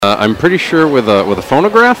I'm pretty sure with a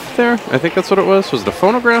phonograph there. I think that's what it was. Was it a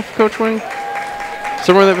phonograph, Coach Wing?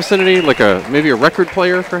 Somewhere in that vicinity, like maybe a record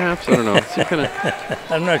player, perhaps. I don't know.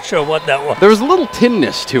 I'm not sure what that was. There was a little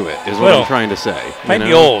tinness to it, is what I'm trying to say. Might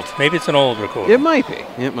be old. Maybe it's an old recorder. It might be.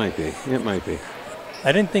 It might be. It might be.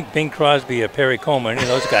 I didn't think Bing Crosby or Perry Como, any of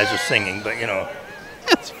those guys were singing, but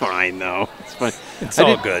That's fine, though. It's fine. It's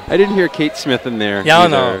all good. I didn't hear Kate Smith in there. Yeah, either,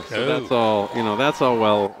 no. So that's all. That's all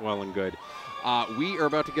well and good. We are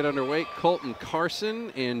about to get underway. Colton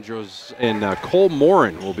Carson and Cole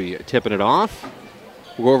Morin will be tipping it off.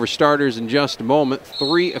 We'll go over starters in just a moment.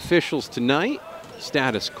 3 officials tonight.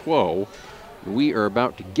 Status quo. We are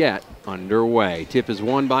about to get underway. Tip is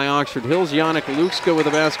won by Oxford Hills. Yannick Lukska with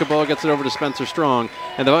the basketball gets it over to Spencer Strong.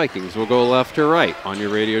 And the Vikings will go left to right on your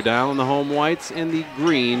radio dial in the home whites and the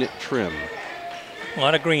green trim. A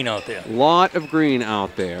lot of green out there. Lot of green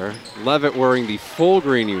out there. Leavitt wearing the full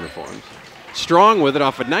green uniforms. Strong with it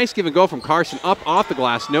off a nice give and go from Carson. Up off the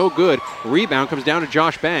glass, no good. Rebound comes down to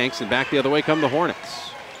Josh Banks, and back the other way come the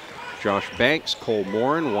Hornets. Josh Banks, Cole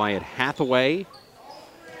Morin, Wyatt Hathaway.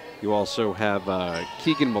 You also have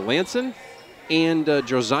Keegan Melanson and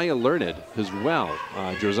Josiah Learned as well.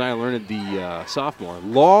 Josiah Learned, the sophomore.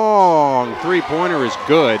 Long three-pointer is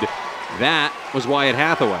good. That was Wyatt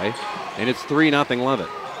Hathaway, and it's 3-0 Leavitt.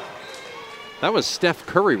 That was Steph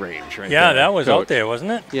Curry range right there. Yeah, that was Coach. out there,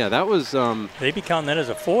 wasn't it? Yeah, that was... They'd be counting that as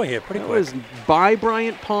a 4 here pretty quick. That was by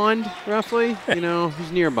Bryant Pond, roughly.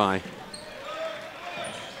 Who's nearby.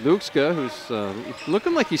 Lukska, who's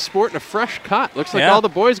looking like he's sporting a fresh cut. Looks like all the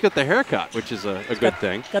boys got the haircut, which is a good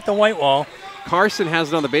thing. Got the white wall. Carson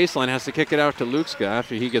has it on the baseline, has to kick it out to Lukska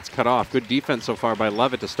after he gets cut off. Good defense so far by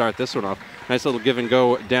Leavitt to start this one off. Nice little give and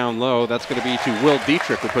go down low. That's going to be to Will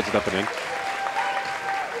Dietrich, who puts it up and in.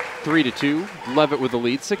 3-2. Leavitt with the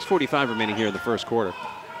lead. 6:45 remaining here in the first quarter.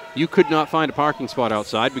 You could not find a parking spot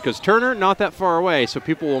outside because Turner not that far away, so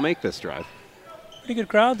people will make this drive. Pretty good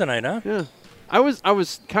crowd tonight, huh? Yeah. I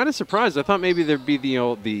was kind of surprised. I thought maybe there'd be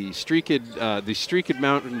the streaked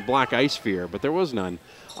mountain black ice sphere, but there was none.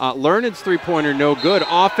 Learned's three-pointer no good.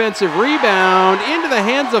 Offensive rebound into the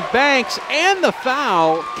hands of Banks and the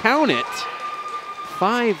foul. Count it.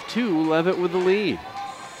 5-2. Leavitt with the lead.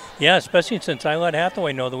 Yeah, especially since I let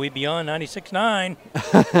Hathaway know that we'd be on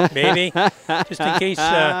 96.9, baby. Just in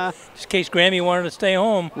case Grammy wanted to stay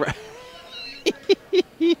home. Right.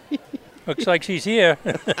 Looks like she's here.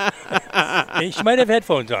 She might have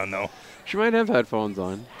headphones on, though. She might have headphones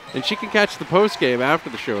on. And she can catch the post game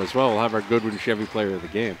after the show as well. We'll have our Goodwin Chevy player of the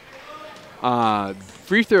game.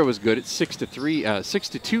 Free throw was good. It's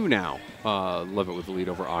 6-2 now. Leavitt with the lead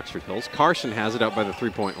over Oxford Hills. Carson has it out by the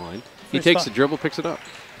three-point line. He takes the dribble, picks it up.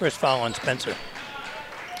 First foul on Spencer.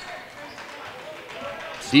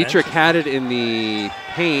 Dietrich had it in the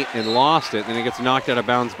paint and lost it. Then it gets knocked out of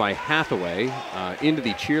bounds by Hathaway into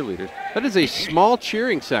the cheerleaders. That is a small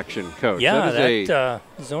cheering section, Coach. Yeah, that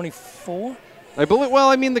is only 4. I believe. Well,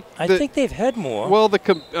 I mean, I think they've had more. Well,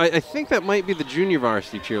 I think that might be the junior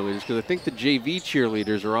varsity cheerleaders because I think the JV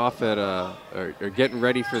cheerleaders are off at are getting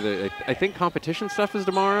ready for the. I think competition stuff is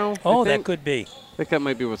tomorrow. Oh, that could be. I think that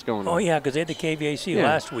might be what's going on. Oh yeah, because they had the KVAC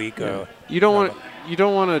last week. Yeah. You don't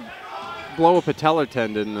want to blow a patellar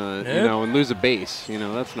tendon, and lose a base.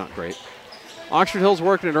 That's not great. Oxford Hills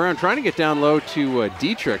working it around, trying to get down low to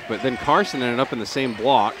Dietrich, but then Carson ended up in the same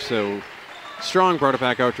block, so Strong brought it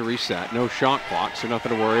back out to reset. No shot clock, so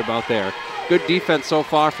nothing to worry about there. Good defense so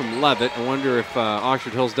far from Leavitt. I wonder if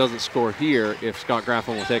Oxford Hills doesn't score here, if Scott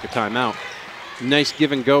Grafflin will take a timeout. Nice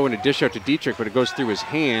give and go and a dish out to Dietrich, but it goes through his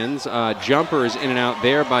hands. Jumper is in and out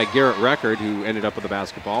there by Garrett Record, who ended up with the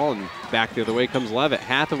basketball, and back the other way comes Leavitt.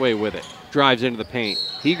 Hathaway with it. Drives into the paint.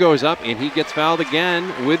 He goes up, and he gets fouled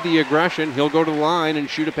again with the aggression. He'll go to the line and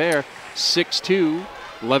shoot a pair. 6-2.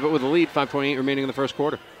 Leavitt with the lead. 5:28 remaining in the first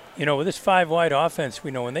quarter. With this 5-wide offense,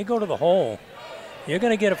 we know when they go to the hole, you're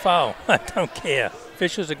going to get a foul. I don't care.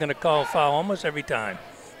 Officials are going to call a foul almost every time,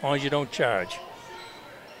 as long as you don't charge.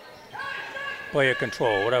 Player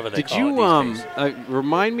control, whatever they call it these days.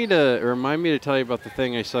 Remind me to tell you about the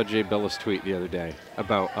thing I saw Jay Billis tweet the other day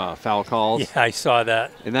about foul calls. Yeah, I saw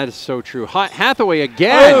that. And that is so true. Hathaway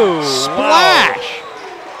again. Oh, splash!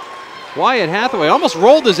 Wow. Wyatt Hathaway almost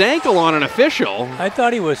rolled his ankle on an official. I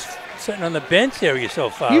thought he was sitting on the bench area so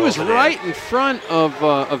far. He was right in front of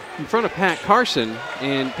Pat Carson,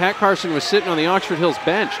 and Pat Carson was sitting on the Oxford Hills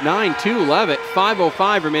bench. 9-2 Leavitt.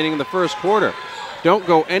 5:05 remaining in the first quarter. Don't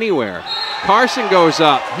go anywhere. Carson goes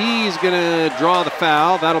up. He's going to draw the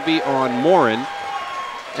foul. That'll be on Morin.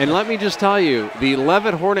 And let me just tell you, the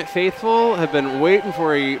Leavitt Hornet faithful have been waiting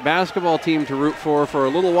for a basketball team to root for a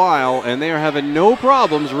little while, and they are having no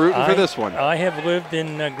problems rooting for this one. I have lived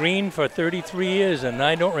in Green for 33 years, and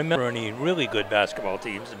I don't remember any really good basketball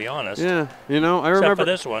teams, to be honest. Yeah, I remember. Except for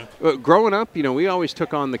this one. Growing up, we always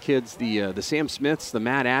took on the kids, the Sam Smiths, the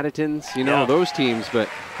Matt Additons, those teams. But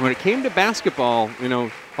when it came to basketball,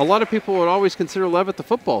 a lot of people would always consider Leavitt the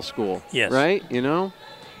football school. Yes. Right?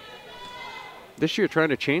 This year trying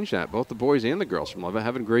to change that. Both the boys and the girls from Leavitt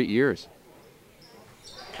having great years.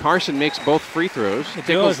 Carson makes both free throws.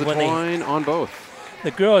 Tickles the twine on both. The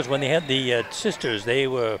girls, when they had the sisters, they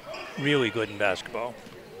were really good in basketball.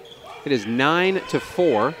 It is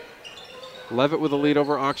 9-4. Leavitt with a lead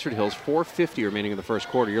over Oxford Hills. 4:50 remaining in the first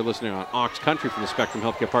quarter. You're listening on Ox Country from the Spectrum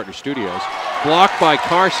Healthcare Partners Studios. Blocked by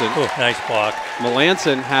Carson. Oh, nice block.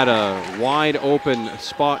 Melanson had a wide open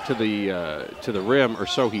spot to the rim, or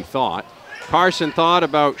so he thought. Carson thought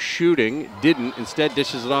about shooting, didn't. Instead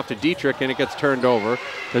dishes it off to Dietrich, and it gets turned over.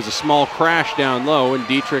 There's a small crash down low, and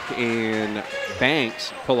Dietrich and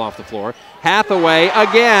Banks pull off the floor. Hathaway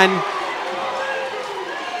again.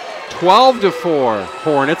 12-4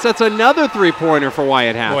 Hornets. That's another three-pointer for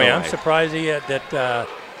Wyatt Hathaway. Boy, I'm surprised that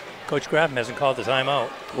Coach Grafton hasn't called the timeout.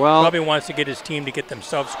 Well, probably wants to get his team to get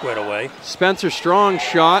themselves squared away. Spencer Strong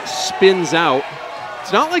shot spins out.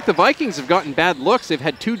 It's not like the Vikings have gotten bad looks. They've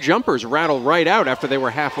had two jumpers rattle right out after they were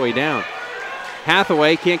halfway down.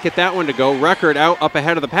 Hathaway can't get that one to go. Record out up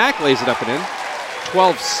ahead of the pack, lays it up and in.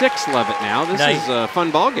 12-6 Leavitt now. This is a fun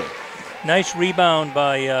ball game. Nice rebound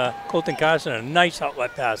by Colton Carson. A nice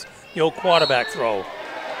outlet pass. The old quarterback throw.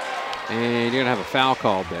 And you're going to have a foul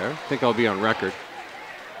called there. I think I'll be on record.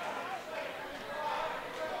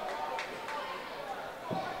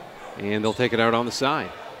 And they'll take it out on the side.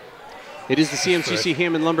 It is the CMCC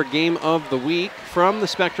Hammond Lumber Game of the Week from the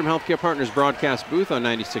Spectrum Healthcare Partners broadcast booth on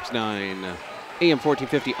 96.9 AM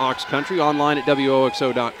 1450 Ox Country, online at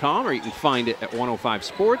WOXO.com, or you can find it at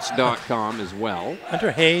 105sports.com as well.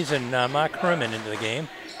 Hunter Hayes and Mark Herman into the game.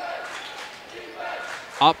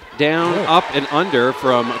 Up, down, up, and under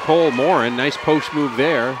from Cole Morin. Nice post move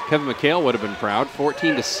there. Kevin McHale would have been proud.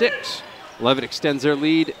 14-6. Leavitt extends their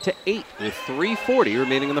lead to 8 with 3:40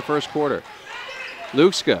 remaining in the first quarter.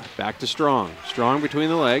 Lukska back to Strong. Strong between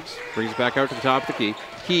the legs. Brings it back out to the top of the key.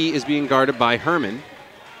 He is being guarded by Herman.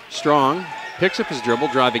 Strong picks up his dribble,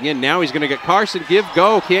 driving in. Now he's going to get Carson. Give,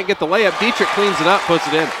 go. Can't get the layup. Dietrich cleans it up, puts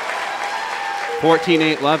it in.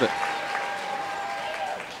 14-8 Leavitt.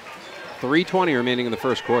 3:20 remaining in the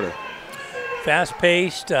first quarter.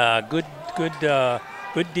 Fast-paced, good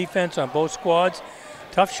defense on both squads.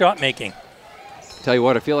 Tough shot making. Tell you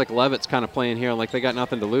what, I feel like Leavitt's kind of playing here like they got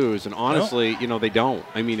nothing to lose, and honestly, they don't.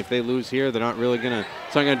 I mean, if they lose here, they're not really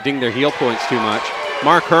it's not gonna ding their heel points too much.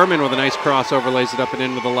 Mark Herman with a nice crossover, lays it up and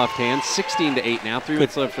in with the left hand. 16-8 now. 3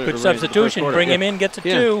 minutes left. Good substitution. Bring him in, gets a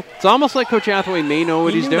 2. It's almost like Coach Hathaway may know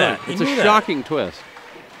what he's doing. It's a shocking twist.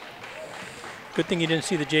 Good thing you didn't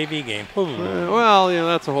see the JV game. Well,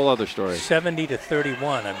 that's a whole other story.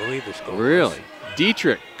 70-31, I believe the score. Really?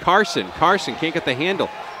 Dietrich, Carson can't get the handle.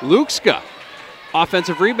 Lukska,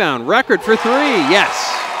 offensive rebound, record for 3. Yes.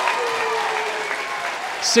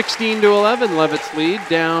 16-11, Leavitt's lead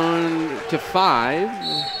down to 5.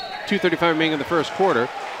 2:35 remaining in the first quarter.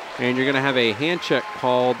 And you're going to have a hand check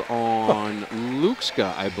called on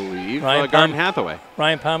Lukska, I believe. Garden Hathaway.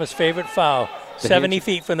 Ryan Palmer's favorite foul. 70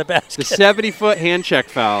 feet from the basket. The 70-foot hand check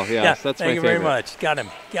foul. Yes, that's my favorite. Thank you very much. Got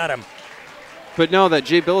him. But no, that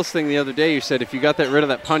Jay Billis thing the other day, you said if you got rid of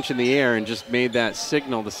that punch in the air and just made that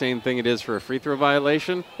signal the same thing it is for a free throw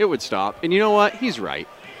violation, it would stop. And you know what? He's right.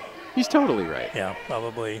 He's totally right. Yeah,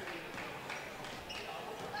 probably.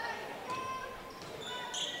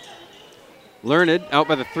 Learned out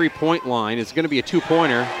by the three-point line. It's going to be a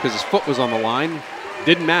two-pointer because his foot was on the line.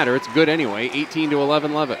 Didn't matter. It's good anyway.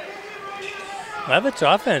 18-11 Leavitt. Leavitt's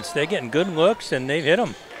offense, they're getting good looks, and they've hit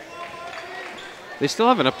them. They still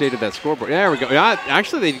haven't updated that scoreboard. There we go. Yeah,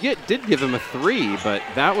 actually, they did give him a 3, but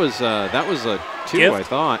that was a 2, gift? I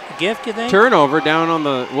thought. Gift, you think? Turnover down on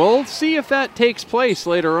the. We'll see if that takes place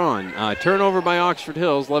later on. Turnover by Oxford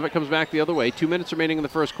Hills. Leavitt comes back the other way. 2 minutes remaining in the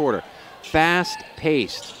first quarter.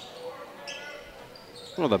 Fast-paced.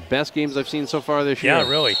 One of the best games I've seen so far this year. Yeah,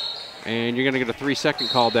 really. And you're going to get a 3-second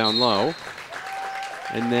call down low.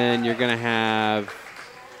 And then you're going to have.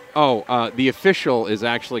 The official is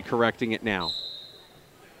actually correcting it now.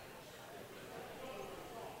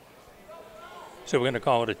 So we're going to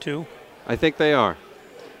call it a 2? I think they are.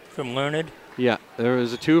 From Learned? Yeah, there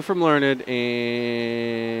was a 2 from Learned,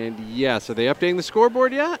 and yes, are they updating the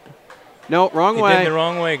scoreboard yet? No, wrong You way. did the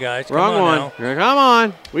wrong way, guys. Wrong Come on one. now. Come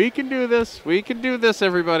on. We can do this. We can do this,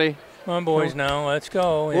 everybody. Come on, boys, now. Let's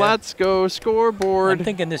go. Yeah. Let's go scoreboard. I'm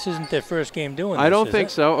thinking this isn't their first game doing this, I don't is think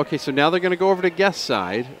it? so. Okay, so now they're going to go over to guest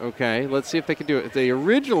side. Okay, let's see if they can do it. They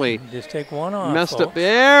originally Just take one off, messed up. folks.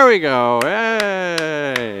 There we go.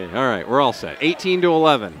 Hey. All right, we're all set.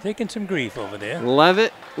 18-11. Taking some grief over there.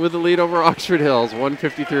 Leavitt with the lead over Oxford Hills.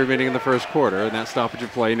 1:53 remaining in the first quarter, and that stoppage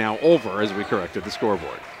of play now over as we corrected the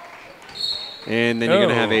scoreboard. And then you're going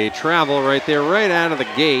to have a travel right there, right out of the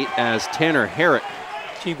gate as Tanner Herrick.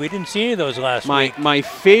 Gee, we didn't see any of those last week. My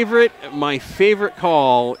favorite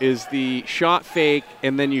call is the shot fake,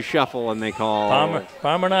 and then you shuffle, and they call.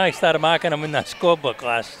 Palmer and I started marking them in that scorebook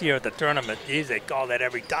last year at the tournament. Geez, they call that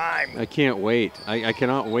every time. I can't wait. I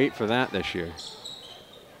cannot wait for that this year.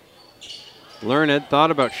 Learned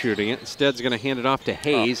thought about shooting it. Instead, is going to hand it off to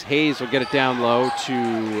Hayes. Hayes will get it down low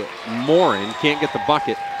to Morin. Can't get the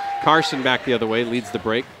bucket. Carson back the other way, leads the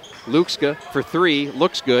break. Lukska for three,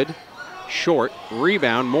 looks good. Short,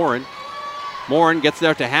 rebound, Morin. Morin gets it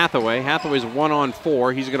out to Hathaway. Hathaway's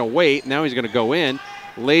 1-on-4. He's going to wait. Now he's going to go in.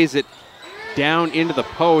 Lays it down into the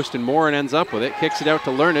post, and Morin ends up with it. Kicks it out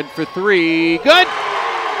to Learned for three. Good!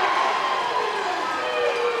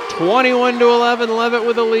 21-11. Leavitt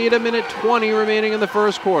with a lead. 1:20 remaining in the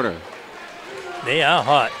first quarter. They are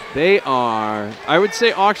hot. They are. I would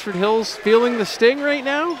say Oxford Hills feeling the sting right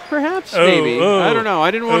now, perhaps? Maybe. I don't know. I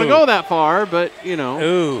didn't want to go that far, but, you know.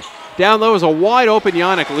 Ooh. Down low is a wide open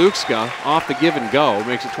Yannick Lukska off the give and go.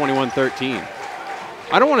 Makes it 21-13.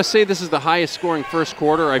 I don't want to say this is the highest scoring first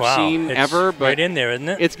quarter I've seen ever, but right in there, isn't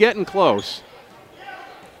it? It's getting close.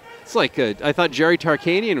 It's like I thought Jerry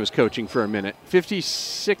Tarkanian was coaching for a minute.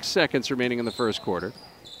 56 seconds remaining in the first quarter.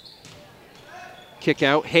 Kick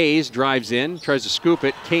out. Hayes drives in, tries to scoop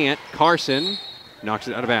it, can't. Carson knocks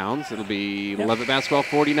it out of bounds. It'll be Leavitt basketball,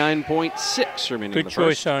 49.6 remaining in the Good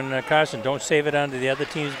first. choice on Carson. Don't save it onto the other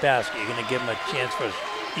team's basket. You're going to give him a chance for an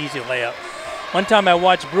easy layup. One time I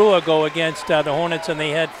watched Brewer go against the Hornets, and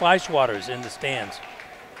they had fly swatters in the stands.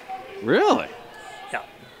 Really? Yeah.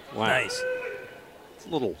 Wow. Nice. It's a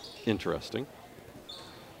little interesting.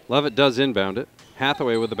 Leavitt does inbound it.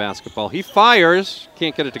 Hathaway with the basketball. He fires.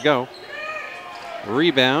 Can't get it to go.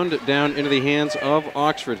 Rebound down into the hands of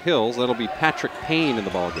Oxford Hills. That'll be Patrick Payne in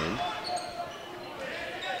the ballgame.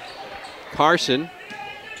 Carson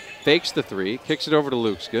fakes the three, kicks it over to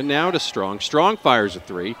Lukska. Now to Strong. Strong fires a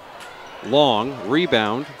three. Long,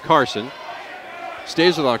 rebound, Carson.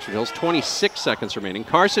 Stays with Oxford Hills, 26 seconds remaining.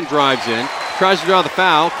 Carson drives in, tries to draw the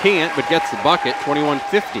foul, can't, but gets the bucket,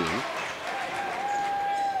 21-15.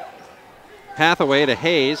 Hathaway to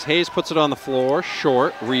Hayes. Hayes puts it on the floor,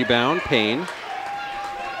 short, rebound, Payne.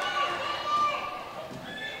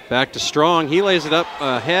 Back to Strong. He lays it up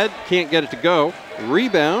ahead. Can't get it to go.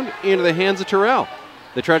 Rebound into the hands of Terrell.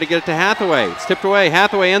 They try to get it to Hathaway. It's tipped away.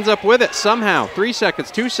 Hathaway ends up with it somehow. 3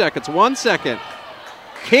 seconds, 2 seconds, 1 second.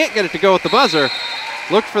 Can't get it to go with the buzzer.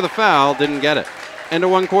 Looked for the foul. Didn't get it. End of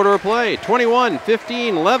one quarter of play.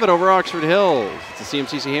 21-15. Leavitt over Oxford Hills. It's the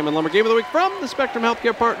CMCC Hammond Lumber Game of the Week from the Spectrum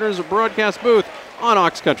Healthcare Partners broadcast booth on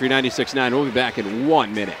Ox Country 96.9. We'll be back in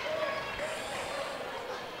 1 minute.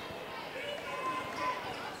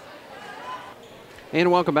 And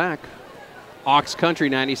welcome back. Ox Country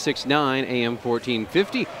 96.9, AM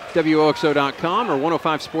 1450, WOXO.com or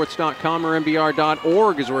 105sports.com or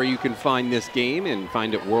MBR.org is where you can find this game and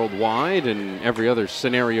find it worldwide and every other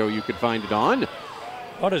scenario you could find it on.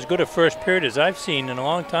 About as good a first period as I've seen in a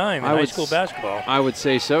long time in high school basketball. I would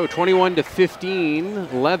say so.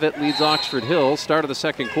 21-15, Leavitt leads Oxford Hills. Start of the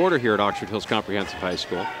second quarter here at Oxford Hills Comprehensive High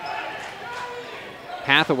School.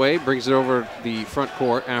 Hathaway brings it over the front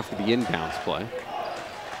court after the inbounds play.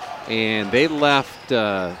 And they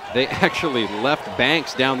actually left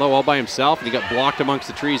Banks down low all by himself, and he got blocked amongst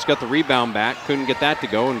the trees, got the rebound back, couldn't get that to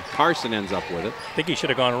go, and Carson ends up with it. I think he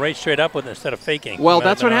should have gone right straight up with it instead of faking. Well,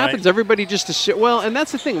 that's what happens. Everybody just, well, and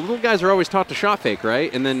that's the thing. Little guys are always taught to shot fake,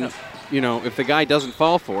 right? And then, you know, if the guy doesn't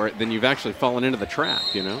fall for it, then you've actually fallen into the trap,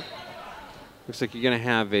 you know? Looks like you're going to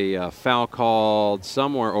have a foul called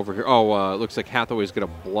somewhere over here. Oh, it looks like Hathaway's got a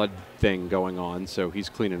blood thing going on, so he's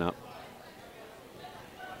cleaning up.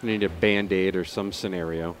 Need a Band-Aid or some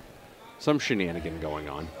scenario. Some shenanigan going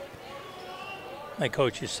on. My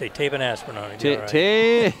coach used to say, tape and aspirin on it. Tape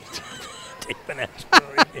and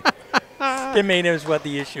aspirin. Their main is what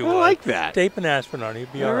the issue was. I like that. Tape and aspirin on it.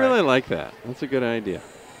 You'd be all right. I really like that. That's a good idea.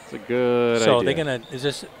 It's a good idea. So they're going to, is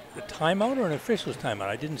this a timeout or an official's timeout?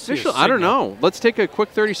 I didn't see Official, I don't know. Let's take a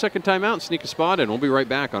quick 30-second timeout and sneak a spot in. We'll be right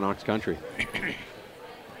back on Ox Country.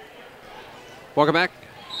 Welcome back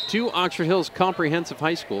to Oxford Hills Comprehensive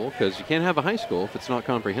High School, because you can't have a high school if it's not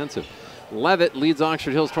comprehensive. Leavitt leads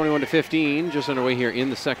Oxford Hills 21-15, just underway here in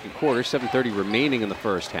the second quarter. 7:30 remaining in the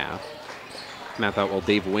first half. Map out while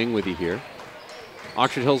Dave Wing with you here.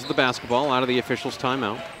 Oxford Hills with the basketball out of the officials'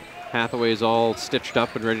 timeout. Hathaway is all stitched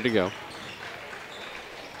up and ready to go.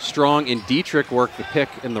 Strong and Dietrich work the pick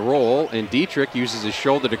and the roll, and Dietrich uses his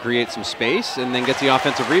shoulder to create some space and then gets the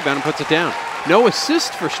offensive rebound and puts it down. No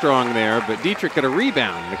assist for Strong there, but Dietrich got a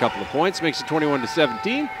rebound and a couple of points, makes it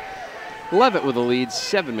 21-17. Leavitt with the lead,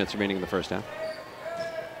 7 minutes remaining in the first half.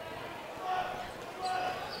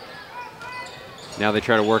 Now they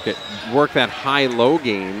try to work that high-low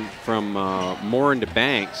game from Morin to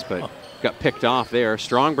Banks, but got picked off there.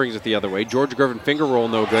 Strong brings it the other way. George Griffin finger roll,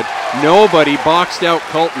 no good. Nobody boxed out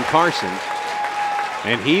Colton Carson.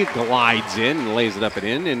 And he glides in and lays it up and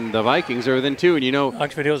in, and the Vikings are within 2. And you know,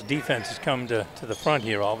 Oxford Hills defense has come to the front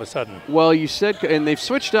here all of a sudden. Well, you said, and they've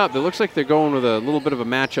switched up. It looks like they're going with a little bit of a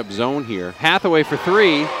matchup zone here. Hathaway for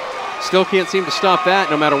 3. Still can't seem to stop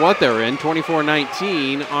that no matter what they're in.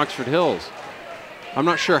 24-19, Oxford Hills. I'm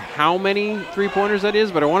not sure how many three-pointers that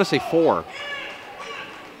is, but I want to say 4.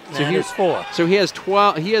 So he's 4. So he has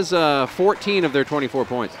 12. He has 14 of their 24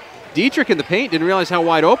 points. Dietrich in the paint didn't realize how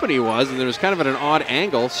wide open he was, and there was kind of at an odd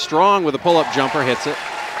angle. Strong with a pull-up jumper hits it.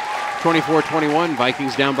 24-21.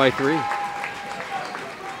 Vikings down by 3.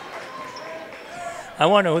 I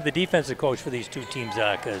want to know who the defensive coach for these two teams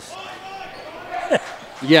are, because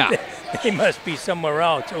yeah, they must be somewhere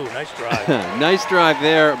else. Oh, nice drive. Nice drive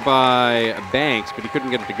there by Banks, but he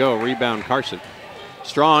couldn't get it to go. Rebound Carson.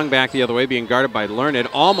 Strong back the other way, being guarded by Learned.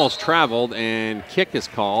 Almost traveled, and kick is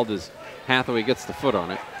called as Hathaway gets the foot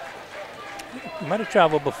on it. He might have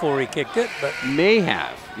traveled before he kicked it, but may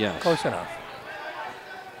have, yes. Close enough.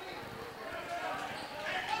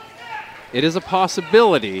 It is a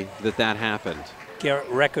possibility that that happened. Garrett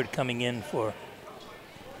Record coming in for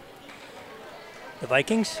the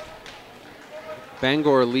Vikings.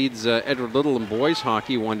 Bangor leads Edward Little in boys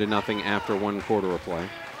hockey 1-0 after 1 quarter of play.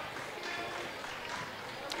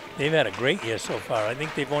 They've had a great year so far. I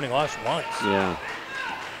think they've only lost once. Yeah.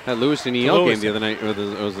 That Lewiston EL game the other night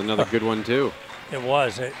was another good one, too. It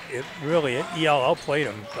was. It really, EL outplayed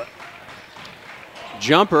them. But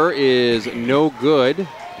jumper is no good.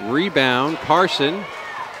 Rebound, Carson.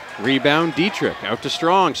 Rebound, Dietrich. Out to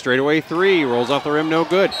Strong. Straightaway 3. Rolls off the rim, no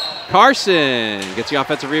good. Carson gets the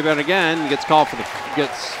offensive rebound again. Gets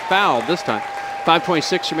fouled this time.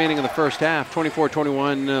 5:26 remaining in the first half.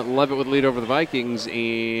 24-21. Leavitt with the lead over the Vikings.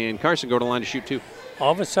 And Carson go to the line to shoot 2.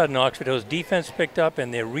 All of a sudden, Oxford Hills defense picked up,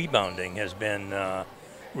 and their rebounding has been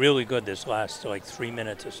really good this last 3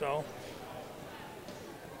 minutes or so.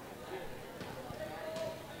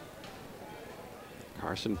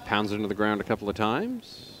 Carson pounds it into the ground a couple of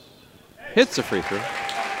times. Hits a free throw.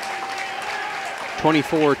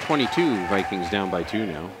 24-22. Vikings down by 2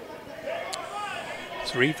 now.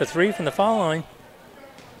 3 for 3 from the foul line.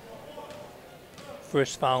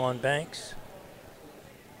 First foul on Banks.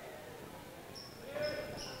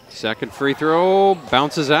 Second free throw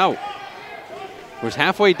bounces out. It was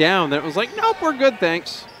halfway down. Then it was like, nope, we're good,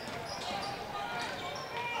 thanks.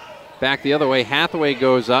 Back the other way. Hathaway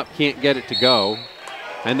goes up, can't get it to go.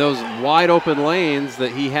 And those wide open lanes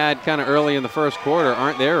that he had kind of early in the first quarter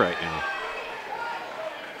aren't there right now.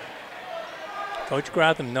 Coach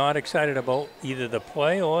Gratham not excited about either the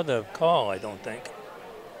play or the call, I don't think.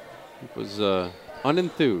 It was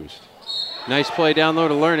unenthused. Nice play down low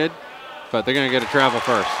to Learned, but they're going to get a travel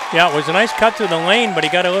first. Yeah, it was a nice cut through the lane, but he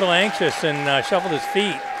got a little anxious and shuffled his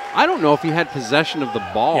feet. I don't know if he had possession of the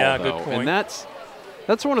ball, yeah, though. good point. And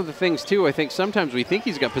that's one of the things, too. I think sometimes we think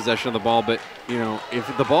he's got possession of the ball, but, you know,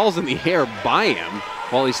 if the ball's in the air by him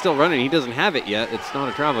while he's still running, he doesn't have it yet. It's not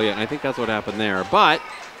a travel yet, and I think that's what happened there. But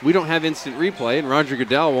we don't have instant replay, and Roger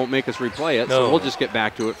Goodell won't make us replay it, so we'll just get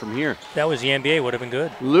back to it from here. That was the NBA, would have been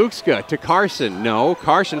good. Lukska to Carson. No.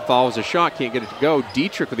 Carson follows a shot, can't get it to go.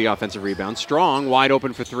 Dietrich with the offensive rebound. Strong, wide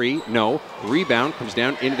open for 3. No. Rebound comes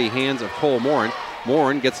down into the hands of Cole Morin.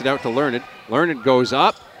 Morin gets it out to Learned. Learned goes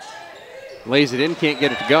up, lays it in, can't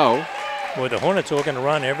get it to go. Boy, the Hornets are looking to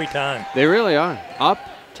run every time. They really are. Up,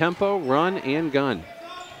 tempo, run, and gun.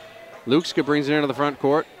 Lukska brings it into the front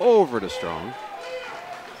court, over to Strong.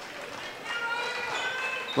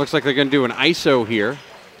 Looks like they're going to do an ISO here.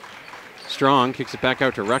 Strong kicks it back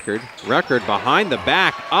out to Record. Record behind the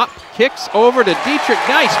back, up, kicks over to Dietrich.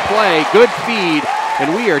 Nice play, good feed,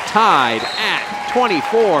 and we are tied at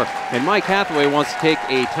 24. And Mike Hathaway wants to take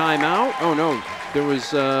a timeout. Oh, no, there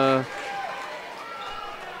was a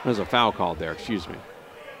foul called there, excuse me.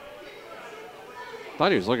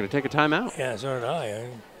 Thought he was looking to take a timeout. Yeah, so did I.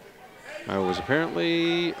 I was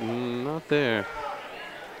apparently not there.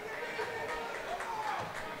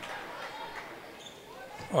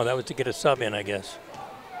 Oh, that was to get a sub in, I guess.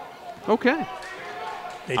 Okay.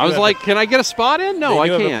 I was like, can I get a spot in? No, I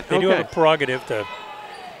can't. They do have a prerogative to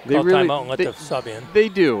call timeout and let the sub in. They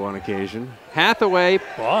do on occasion. Hathaway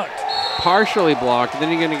blocked. Partially blocked. Then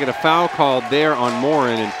you're going to get a foul called there on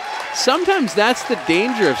Morin. And sometimes that's the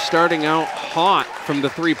danger of starting out hot from the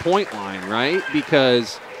three-point line, right?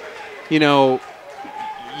 Because, you know,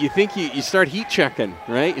 you think you start heat checking,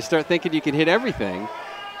 right? You start thinking you can hit everything.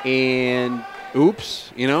 And,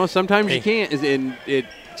 oops, you know, sometimes you can't. And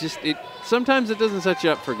sometimes it doesn't set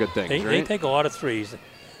you up for good things, right? They take a lot of threes.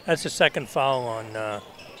 That's the second foul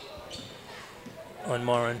on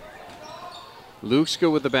Morin.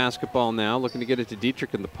 Luxka with the basketball now, looking to get it to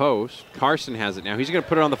Dietrich in the post. Carson has it now. He's going to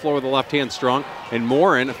put it on the floor with the left hand strong, and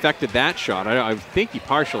Morin affected that shot. I think he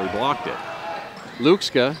partially blocked it.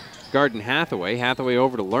 Luxka guarding Hathaway. Hathaway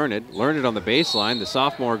over to Learned. Learned on the baseline. The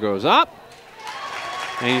sophomore goes up,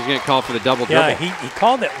 and he's going to call for the double dribble. Yeah, he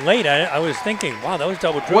called it late. I was thinking, wow, that was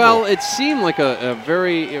double dribble. Well, it seemed like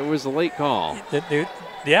it was a late call.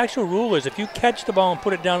 The actual rule is if you catch the ball and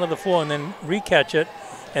put it down to the floor and then re-catch it,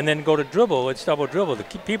 and then go to dribble, it's double dribble.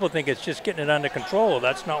 People think it's just getting it under control.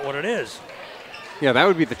 That's not what it is. Yeah, that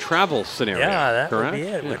would be the travel scenario. Yeah, that correct? would be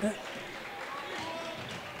it, wouldn't it?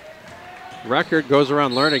 Record goes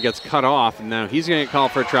around Lerner, gets cut off, and now he's going to get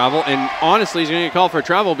called for a travel. And honestly, he's going to get called for a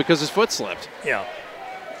travel because his foot slipped. Yeah.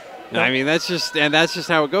 I mean, that's just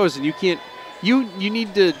how it goes. And you can't, you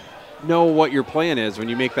need to know what your plan is when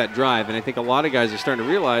you make that drive. And I think a lot of guys are starting to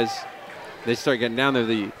realize they start getting down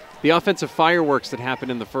there. The offensive fireworks that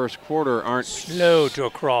happened in the first quarter aren't slow to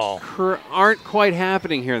a crawl. Aren't quite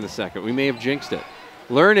happening here in the second. We may have jinxed it.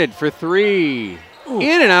 Learned for three. Ooh.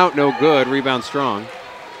 In and out, no good. Rebound Strong.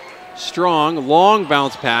 Strong, long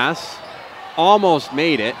bounce pass. Almost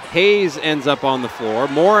made it. Hayes ends up on the floor.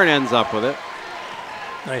 Morin ends up with it.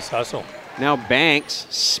 Nice hustle. Now Banks,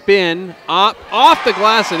 spin, up, off the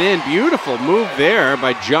glass and in. Beautiful move there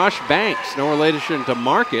by Josh Banks. No relation to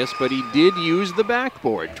Marcus, but he did use the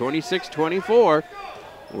backboard. 26-24.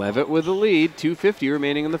 Leavitt with the lead. 2:50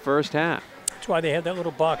 remaining in the first half. That's why they had that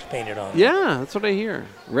little box painted on. Yeah, that's what I hear.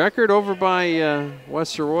 Record over by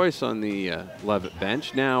Wester Royce on the Leavitt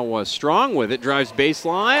bench. Now was Strong with it. Drives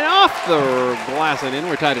baseline, off the glass and in.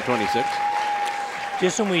 We're tied at 26.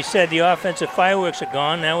 Just when we said the offensive fireworks are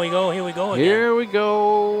gone, here we go again. Here we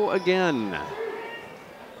go again.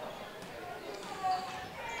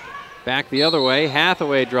 Back the other way.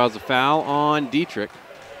 Hathaway draws a foul on Dietrich.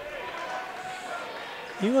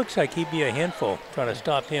 He looks like he'd be a handful trying to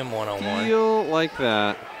stop him one-on-one. Feel like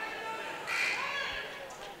that.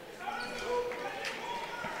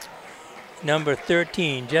 Number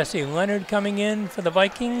 13, Jesse Leonard coming in for the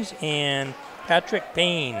Vikings, and Patrick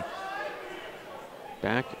Payne.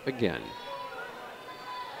 Back again.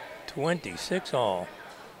 26 all.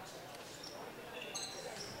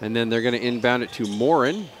 And then they're going to inbound it to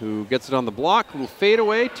Morin, who gets it on the block. Will fade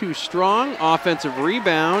away, too strong. Offensive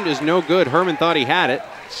rebound is no good. Herman thought he had it.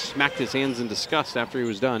 Smacked his hands in disgust after he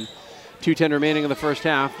was done. 2:10 remaining in the first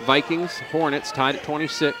half. Vikings, Hornets tied at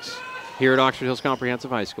 26 here at Oxford Hills Comprehensive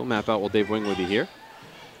High School. Map out while Dave Wing with you here.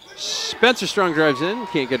 Spencer Strong drives in.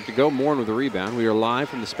 Can't get it to go. Morin with the rebound. We are live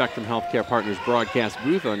from the Spectrum Healthcare Partners broadcast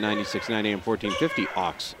booth on 96.9 AM 1450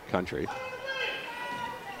 Ox Country.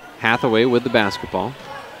 Hathaway with the basketball.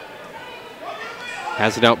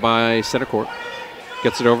 Has it out by center court.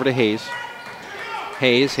 Gets it over to Hayes.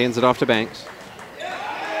 Hayes hands it off to Banks.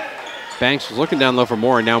 Banks was looking down low for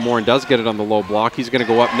Morin. Now Morin does get it on the low block. He's going to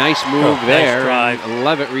go up. Nice move there. Nice drive.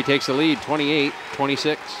 Leavitt retakes the lead,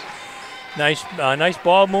 28-26. Nice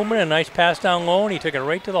ball movement, a nice pass down low, and he took it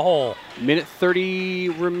right to the hole. Minute 30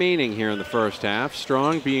 remaining here in the first half.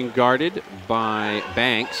 Strong being guarded by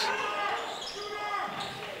Banks.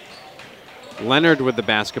 Leonard with the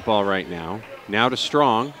basketball right now. Now to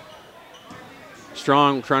Strong.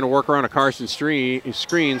 Strong trying to work around a Carson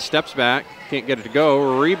screen, steps back, can't get it to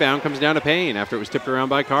go. Rebound comes down to Payne after it was tipped around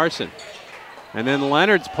by Carson. And then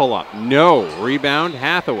Leonard's pull up. No. Rebound,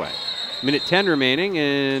 Hathaway. Minute 10 remaining,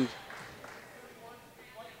 and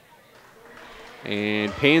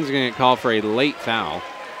Payne's going to get called for a late foul.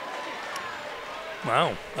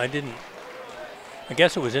 Wow, I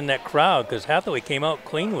guess it was in that crowd because Hathaway came out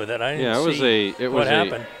clean with it. I didn't see what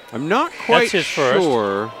happened. I'm not quite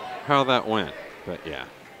sure how that went, but yeah.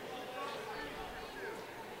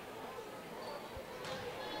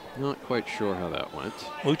 Not quite sure how that went.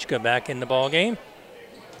 Luchka back in the ball game.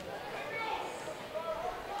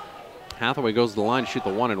 Hathaway goes to the line to shoot the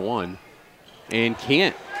 1-and-1 and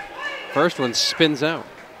can't. First one spins out.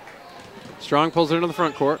 Strong pulls it into the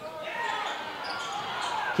front court.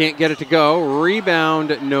 Can't get it to go.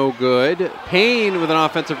 Rebound, no good. Payne with an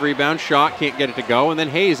offensive rebound. Shot, can't get it to go. And then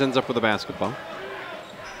Hayes ends up with a basketball.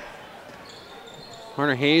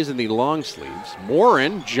 Hunter Hayes in the long sleeves.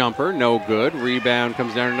 Warren, jumper, no good. Rebound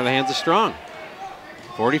comes down into the hands of Strong.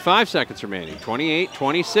 45 seconds remaining.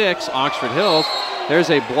 28-26, Oxford Hills. There's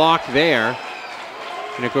a block there.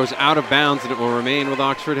 And it goes out of bounds, and it will remain with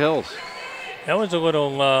Oxford Hills. That was a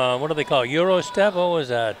little, what do they call it? Euro step? What was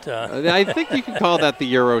that? I think you could call that the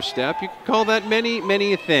Euro step. You could call that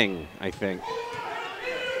many a thing, I think.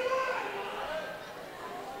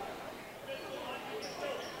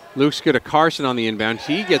 Luke's good to Carson on the inbound.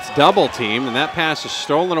 He gets double teamed, and that pass is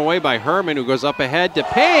stolen away by Herman, who goes up ahead to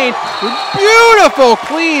Payne. Beautiful,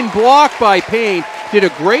 clean block by Payne. Did a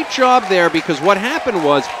great job there, because what happened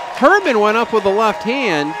was Herman went up with the left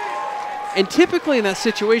hand. And typically in that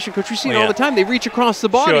situation, Coach, we see it all the time, they reach across the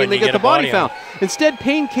body and they get the body foul. Instead,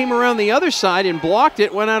 Payne came around the other side and blocked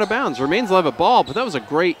it, went out of bounds. Remains Leavitt ball, but that was a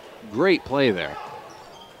great play there.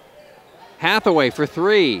 Hathaway for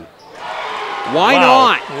three. Why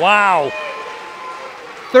not? Wow.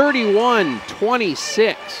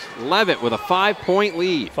 31-26. Leavitt with a 5-point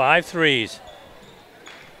lead. 5 threes.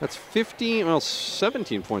 That's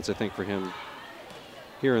 17 points, I think, for him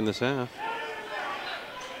here in this half.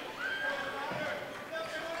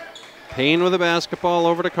 Payne with a basketball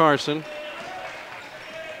over to Carson.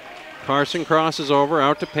 Carson crosses over,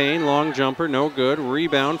 out to Payne. Long jumper, no good.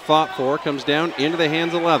 Rebound, fought for, comes down into the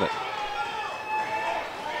hands of Leavitt.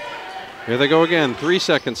 Here they go again. 3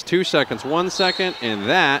 seconds, 2 seconds, 1 second, and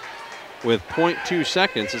that, with 0.2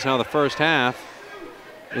 seconds, is how the first half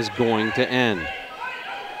is going to end.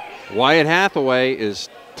 Wyatt Hathaway is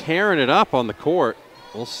tearing it up on the court.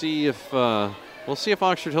 We'll see if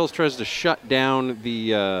Oxford Hills tries to shut down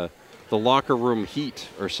the locker room heat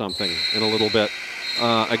or something in a little bit.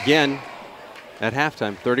 Again, at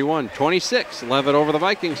halftime, 31-26, Leavitt over the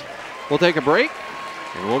Vikings. We'll take a break,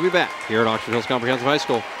 and we'll be back here at Oxford Hills Comprehensive High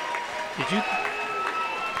School.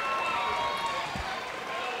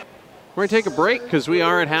 We're going to take a break because we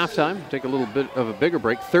are at halftime. Take a little bit of a bigger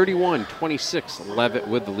break. 31-26, Leavitt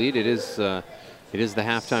with the lead. It is the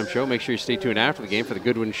halftime show. Make sure you stay tuned after the game for the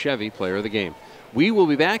Goodwin Chevy Player of the Game. We will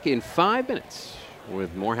be back in 5 minutes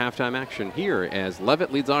with more halftime action here as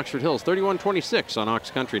Leavitt leads Oxford Hills 31-26 on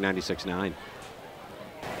Ox Country 96.9.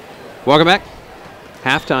 Welcome back.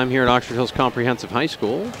 Halftime here at Oxford Hills Comprehensive High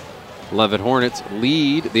School. Leavitt Hornets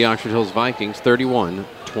lead the Oxford Hills Vikings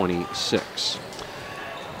 31-26.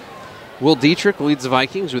 Will Dietrich leads the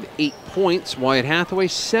Vikings with 8 points. Wyatt Hathaway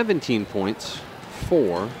 17 points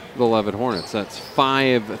for the Leavitt Hornets. That's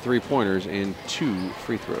 5 three-pointers and 2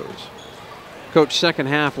 free throws. Coach, second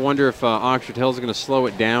half, wonder if Oxford Hills is going to slow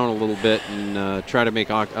it down a little bit and try to make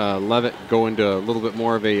Leavitt go into a little bit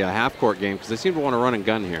more of a half-court game, because they seem to want to run and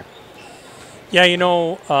gun here. Yeah, you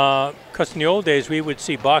know, because in the old days we would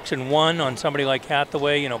see box and one on somebody like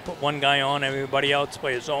Hathaway, you know, put one guy on, everybody else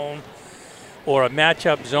play a zone, or a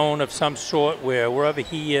matchup zone of some sort where wherever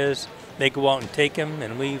he is, they go out and take him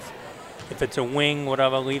and leave. If it's a wing,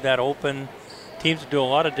 whatever, leave that open. Teams do a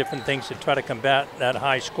lot of different things to try to combat that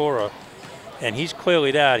high scorer. And he's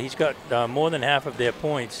clearly that. He's got more than half of their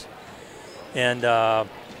points. And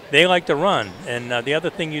they like to run. And the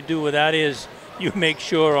other thing you do with that is you make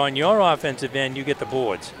sure on your offensive end you get the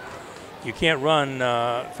boards. You can't run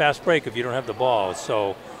fast break if you don't have the ball.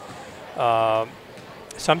 So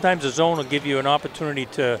sometimes the zone will give you an opportunity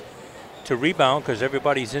to rebound because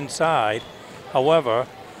everybody's inside. However,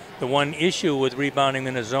 the one issue with rebounding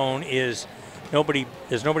in a zone is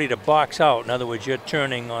there's nobody to box out. In other words, you're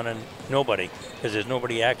turning on a nobody because there's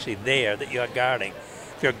nobody actually there that you're guarding.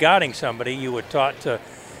 If you're guarding somebody, you were taught to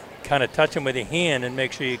kind of touch them with your hand and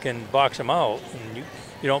make sure you can box them out. And you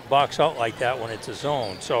don't box out like that when it's a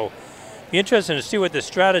zone. So be interesting to see what the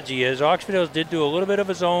strategy is. Oxford Hills did do a little bit of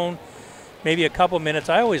a zone, maybe a couple minutes.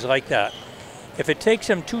 I always like that. If it takes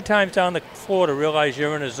them 2 times down the floor to realize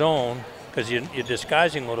you're in a zone because you're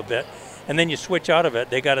disguising a little bit, and then you switch out of it,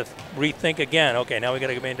 they got to rethink again. Okay, now we got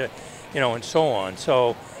to go into, and so on.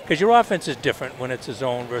 So, because your offense is different when it's a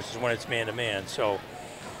zone versus when it's man-to-man. So,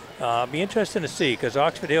 be interesting to see, because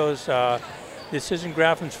Oxford Hills, this isn't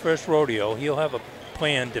Grafham's first rodeo. He'll have a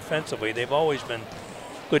plan defensively. They've always been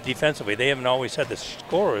good defensively. They haven't always had the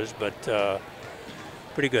scorers, but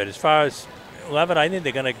pretty good. As far as Leavitt, I think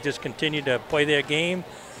they're going to just continue to play their game.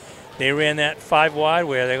 They ran that 5 wide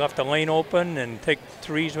where they left the lane open and take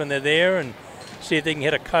threes when they're there and see if they can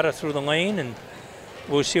hit a cutter through the lane, and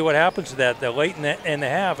we'll see what happens to that. They're late in the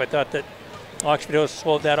half. I thought that Oxford Hills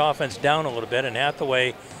slowed that offense down a little bit, and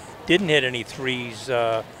Hathaway didn't hit any threes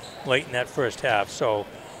late in that first half. So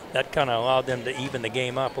that kind of allowed them to even the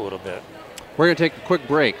game up a little bit. We're going to take a quick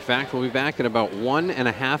break. In fact, we'll be back in about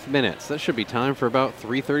 1.5 minutes. That should be time for about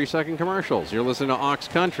 3 30-second commercials. You're listening to Aux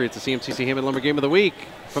Country. It's the CMCC Hammond Lumber Game of the Week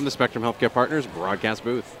from the Spectrum Healthcare Partners broadcast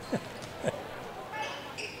booth.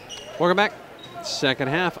 Welcome back. Second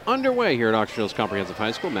half underway here at Oxford Hills Comprehensive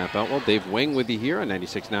High School. Matt Beltwell, Dave Wing with you here on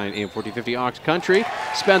 96.9 AM 1450 Aux Country.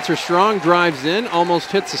 Spencer Strong drives in,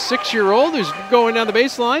 almost hits a 6-year-old who's going down the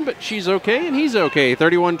baseline, but she's okay and he's okay.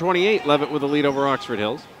 31-28, Leavitt with a lead over Oxford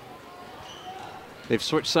Hills. They've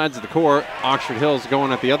switched sides of the court. Oxford Hills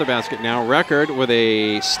going at the other basket now. Record with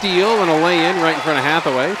a steal and a lay-in right in front of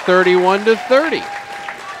Hathaway.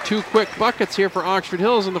 31-30. 2 quick buckets here for Oxford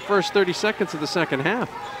Hills in the first 30 seconds of the second half.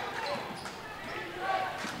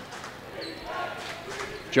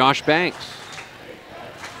 Josh Banks.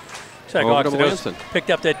 So Oxford picked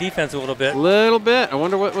up that defense a little bit. Little bit. I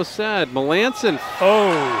wonder what was said. Melanson.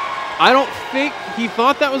 Oh. I don't think he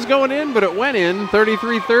thought that was going in, but it went in.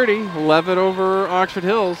 33-30. Leavitt over Oxford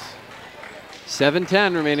Hills.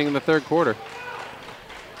 7:10 remaining in the third quarter.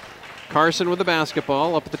 Carson with the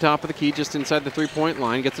basketball up at the top of the key, just inside the three-point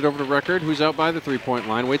line. Gets it over to Record, who's out by the three-point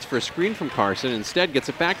line. Waits for a screen from Carson. Instead, gets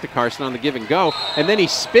it back to Carson on the give and go. And then he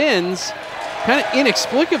spins kind of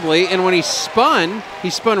inexplicably. And when he spun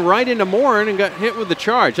right into Morin and got hit with the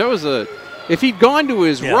charge. That was a... If he'd gone to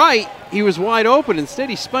his right, he was wide open. Instead,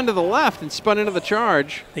 he spun to the left and spun into the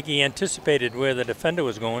charge. I think he anticipated where the defender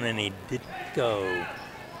was going, and he didn't go.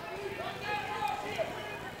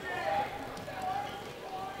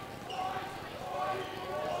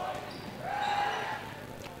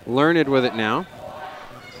 Learned with it now.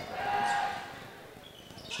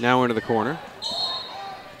 Now into the corner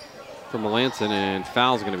for Melanson, and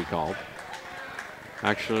foul's going to be called.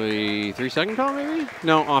 Actually, 3-second call maybe?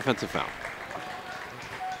 No, offensive foul.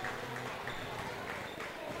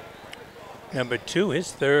 Number 2,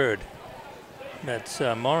 his third. That's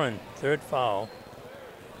Morin, third foul.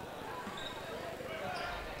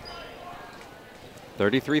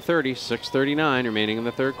 33-30, 6:39 remaining in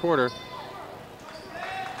the third quarter.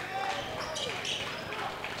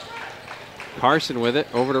 Carson with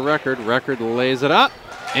it, over to Record. Record lays it up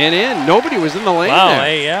and in. Nobody was in the lane there.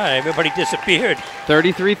 Hey, yeah, everybody disappeared.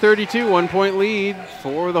 33-32, 1-point lead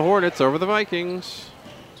for the Hornets over the Vikings.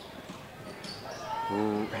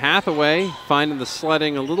 Hathaway finding the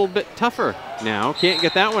sledding a little bit tougher now. Can't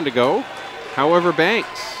get that one to go. However,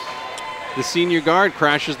 Banks, the senior guard,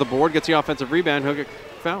 crashes the board, gets the offensive rebound. He'll get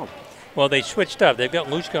fouled. Well, they switched up. They've got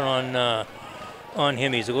Luska on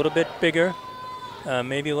him. He's a little bit bigger,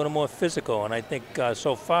 maybe a little more physical. And I think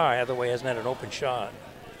so far Hathaway hasn't had an open shot.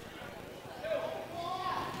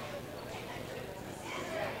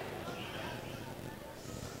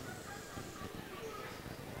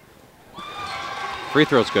 Free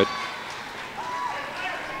throw's good.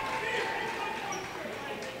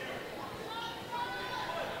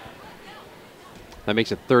 That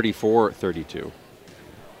makes it 34-32.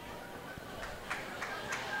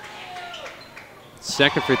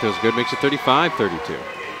 Second free throw's good, makes it 35-32.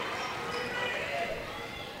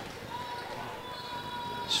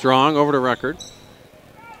 Strong over to Record.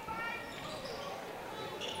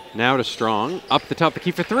 Now to Strong, up the top of the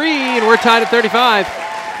key for 3, and we're tied at 35.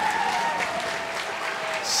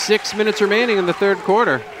 6 minutes remaining in the third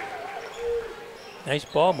quarter. Nice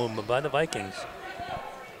ball movement by the Vikings.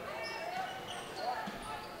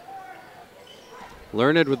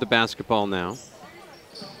 Learned with the basketball now.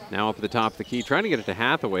 Now up at the top of the key, trying to get it to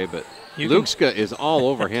Hathaway, but Lukska is all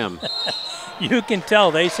over him. You can tell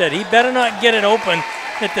they said he better not get it open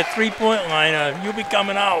at the three-point line or you'll be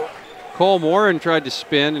coming out. Cole Morin tried to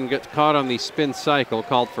spin and got caught on the spin cycle,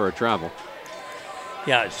 called for a travel.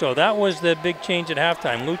 Yeah, so that was the big change at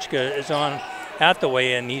halftime. Luchka is on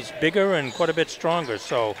Hathaway, and he's bigger and quite a bit stronger,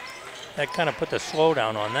 so that kind of put the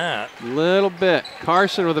slowdown on that. Little bit.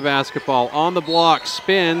 Carson with the basketball on the block,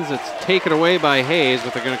 spins. It's taken away by Hayes,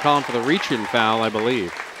 but they're going to call him for the reach-in foul, I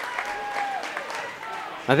believe.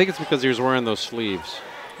 I think it's because he was wearing those sleeves.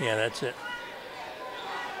 Yeah, that's it.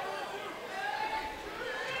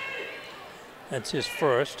 That's his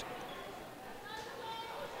first.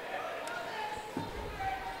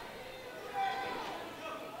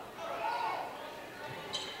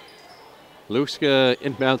 Luska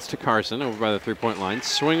inbounds to Carson over by the three-point line.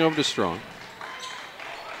 Swing over to Strong.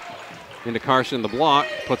 Into Carson in the block.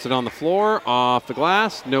 Puts it on the floor. Off the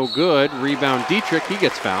glass. No good. Rebound Dietrich. He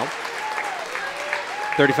gets fouled.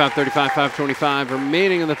 35-35, 5:25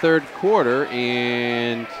 remaining in the third quarter.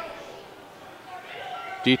 And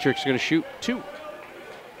Dietrich's going to shoot 2.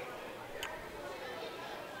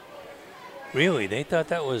 Really? They thought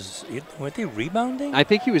that was, weren't they rebounding? I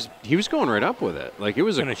think he was going right up with it. Like it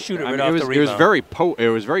was going to shoot it right I mean, off the rebound. It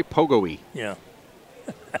was very pogo-y. Yeah.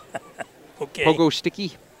 Okay. Pogo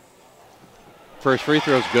sticky. First free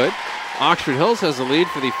throw's good. Oxford Hills has the lead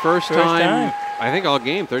for the first time, I think, all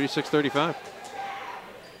game, 36-35.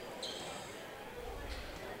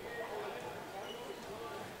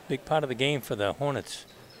 Big part of the game for the Hornets.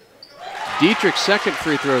 Dietrich's second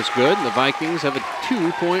free throw is good, and the Vikings have a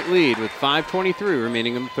 2-point lead with 5:23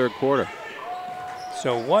 remaining in the third quarter.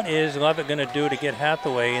 So what is Leavitt going to do to get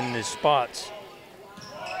Hathaway in his spots?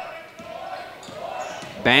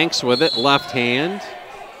 Banks with it, left hand.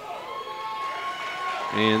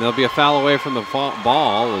 And there'll be a foul away from the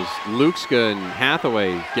ball as Lukska and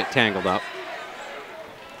Hathaway get tangled up.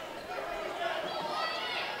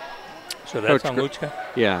 So that's on Lukska?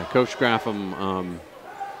 Yeah, Coach Graffam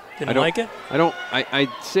didn't like it? I'd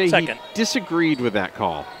say Second. He disagreed with that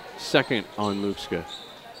call. Second on Lukska.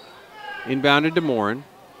 Inbounded to Morin.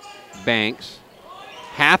 Banks.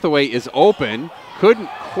 Hathaway is open. Couldn't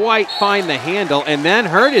quite find the handle and then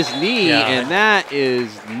hurt his knee, and that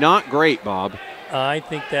is not great, Bob. I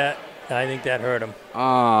think that hurt him.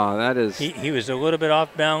 That is. He was a little bit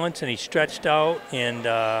off balance and he stretched out and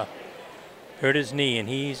hurt his knee, and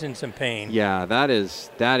he's in some pain. Yeah, that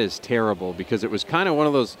is terrible because it was kind of one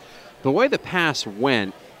of those. The way the pass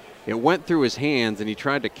went, it went through his hands and he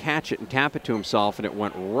tried to catch it and tap it to himself, and it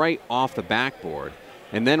went right off the backboard.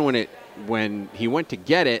 And then when he went to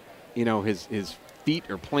get it, you know, his feet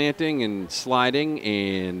are planting and sliding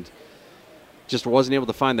and just wasn't able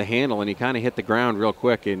to find the handle, and he kind of hit the ground real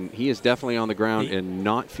quick, and he is definitely on the ground and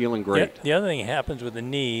not feeling great. The other thing that happens with the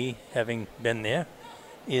knee, having been there,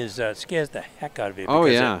 is it scares the heck out of you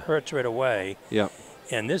because it hurts right away. Yep.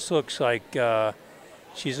 And this looks like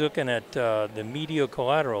she's looking at the medial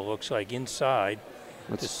collateral, looks like inside,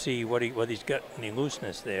 to see what he's got any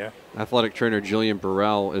looseness there. Athletic trainer Jillian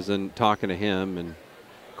Burrell is in talking to him, and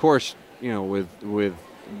of course, you know, with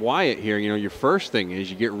Wyatt here, you know, your first thing is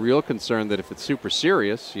you get real concerned that if it's super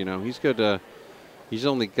serious, you know, he's got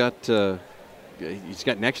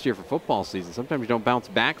next year for football season. Sometimes you don't bounce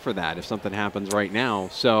back for that if something happens right now.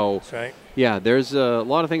 So, that's right. Yeah, there's a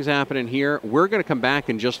lot of things happening here. We're going to come back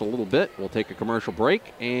in just a little bit. We'll take a commercial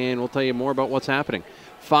break, and we'll tell you more about what's happening.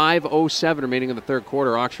 5:07 remaining in the third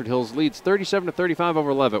quarter. Oxford Hills leads 37-35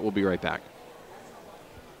 over Leavitt. We'll be right back.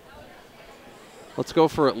 Let's go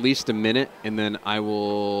for at least a minute, and then I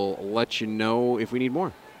will let you know if we need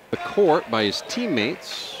more. The court by his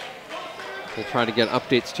teammates. We'll try to get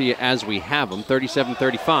updates to you as we have them.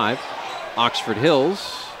 37-35. Oxford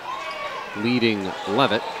Hills leading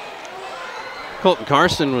Leavitt. Colton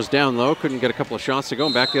Carson was down low, couldn't get a couple of shots to go,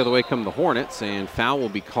 and back the other way come the Hornets, and foul will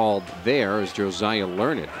be called there as Josiah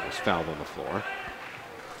Learned was fouled on the floor.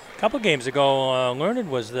 A couple games ago, Learned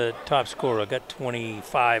was the top scorer, got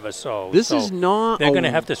 25 or so. This is not. They're going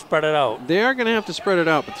to have to spread it out. They are going to have to spread it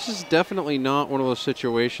out, but this is definitely not one of those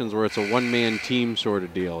situations where it's a one-man team sort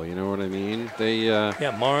of deal. You know what I mean?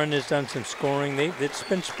 Yeah, Morin has done some scoring. It's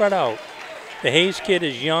been spread out. The Hayes kid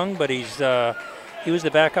is young, but he was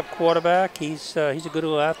the backup quarterback. He's a good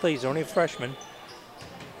little athlete. He's only a freshman.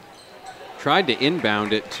 Tried to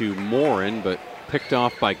inbound it to Morin, but picked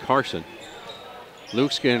off by Carson.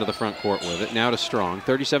 Luke's getting into the front court with it. Now to Strong.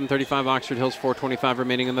 37-35 Oxford Hills, 4:25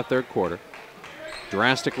 remaining in the third quarter.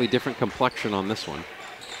 Drastically different complexion on this one.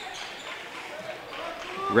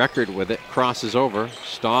 Record with it. Crosses over.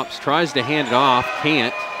 Stops. Tries to hand it off.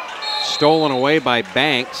 Can't. Stolen away by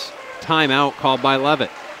Banks. Timeout called by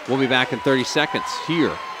Leavitt. We'll be back in 30 seconds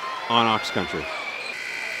here on Ox Country.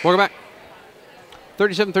 Welcome back.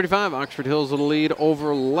 37-35, Oxford Hills with a lead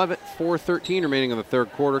over Leavitt. 4:13 remaining in the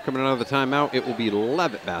third quarter. Coming out of the timeout, it will be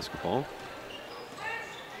Leavitt basketball.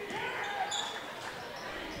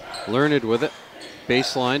 Learned with it.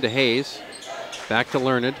 Baseline to Hayes. Back to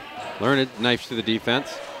Learned. Learned knifes through the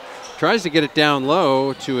defense. Tries to get it down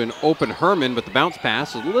low to an open Herman, but the bounce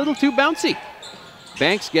pass is a little too bouncy.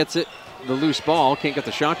 Banks gets it, the loose ball, can't get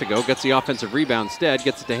the shot to go, gets the offensive rebound instead,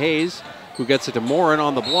 gets it to Hayes, who gets it to Morin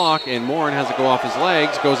on the block, and Morin has it go off his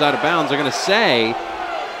legs, goes out of bounds. They're going to say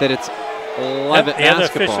that it's Leavitt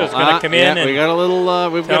basketball. The official's going to come in and we got a little,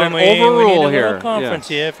 we've got an overrule here. Little conference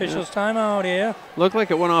here. Officials timeout here. Looked like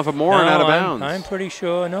it went off of Morin out of bounds. I'm pretty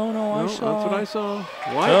sure. No, I saw. That's what I saw.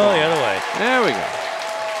 Why? Oh, the other way. There we go.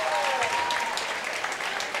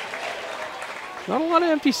 Not a lot of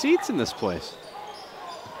empty seats in this place.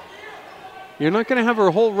 You're not going to have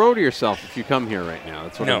a whole row to yourself if you come here right now.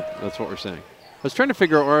 That's what that's what we're saying. I was trying to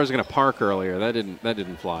figure out where I was going to park earlier. That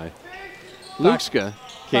didn't fly. Lukska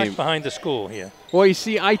came behind the school here. Well, you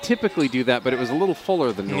see, I typically do that, but it was a little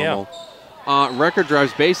fuller than normal. Record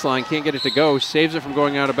drives baseline, can't get it to go, saves it from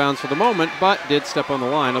going out of bounds for the moment, but did step on the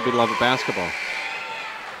line. It'll be Leavitt basketball.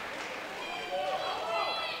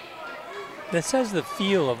 This has the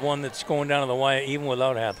feel of one that's going down to the wire even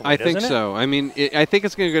without Hathaway, I think so. I mean, I think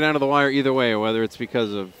it's going to go down to the wire either way, whether it's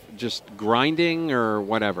because of just grinding or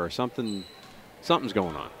whatever. Something's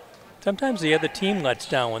going on. Sometimes the other team lets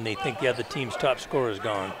down when they think the other team's top scorer is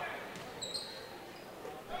gone.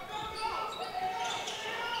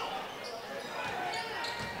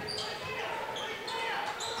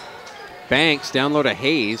 Banks down low to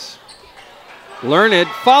Hayes. Learned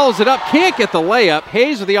follows it up, can't get the layup.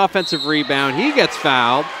 Hayes with the offensive rebound. He gets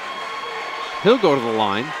fouled. He'll go to the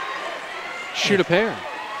line. Shoot a pair.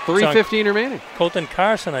 3:15 remaining. Colton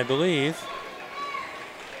Carson, I believe.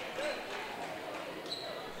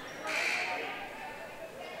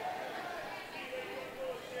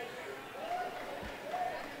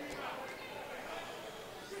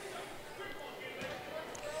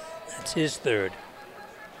 That's his third.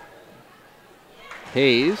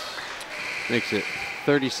 Hayes makes it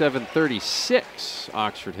 37-36,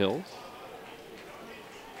 Oxford Hills.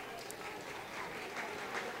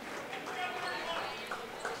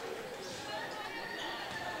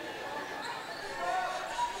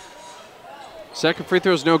 Second free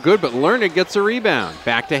throw is no good, but Learned gets a rebound.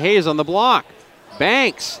 Back to Hayes on the block.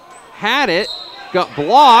 Banks had it, got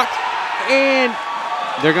blocked, and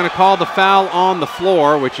they're going to call the foul on the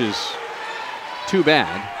floor, which is too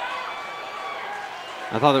bad.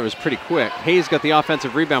 I thought that was pretty quick. Hayes got the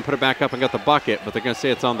offensive rebound, put it back up and got the bucket, but they're going to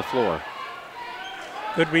say it's on the floor.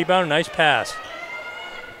 Good rebound, nice pass.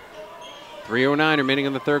 3:09 remaining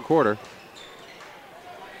in the third quarter.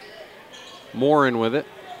 Moore in with it.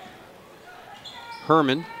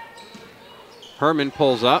 Herman. Herman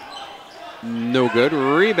pulls up. No good.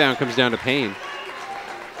 Rebound comes down to Payne.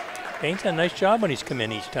 Payne's done a nice job when he's come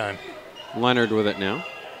in each time. Leonard with it now.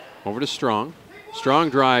 Over to Strong. Strong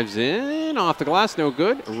drives in, off the glass, no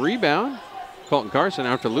good. Rebound. Colton Carson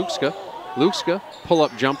out to Lukska. Lukska,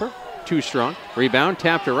 pull-up jumper, too strong. Rebound,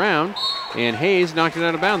 tapped around, and Hayes knocked it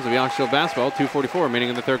out of bounds. It'll be Oxford Hill basketball, 2:44 remaining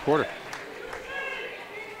in the third quarter.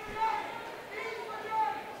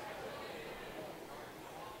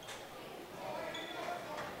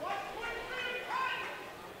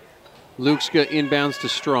 Lukska inbounds to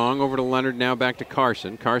Strong, over to Leonard, now back to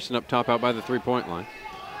Carson. Carson up top out by the three-point line.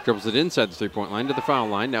 Dribbles it inside the three-point line to the foul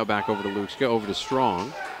line. Now back over to Lukska, over to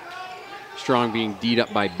Strong. Strong being D'd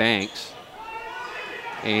up by Banks.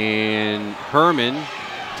 And Herman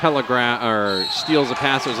steals a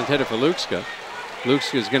pass that was intended for Lukska.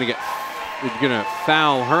 Lukska is going to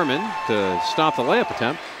foul Herman to stop the layup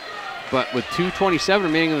attempt. But with 2:27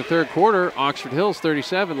 remaining in the third quarter, Oxford Hills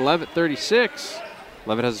 37, Leavitt 36.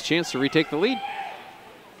 Leavitt has a chance to retake the lead.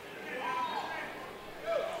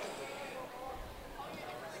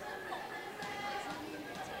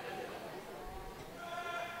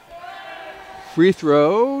 Free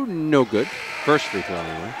throw, no good. First free throw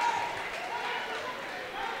anyway.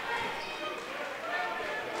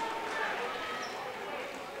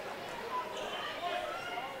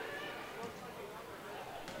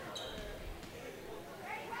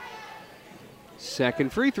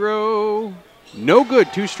 Second free throw, no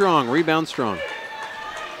good, too strong, rebound Strong.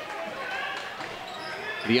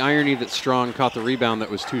 The irony that Strong caught the rebound that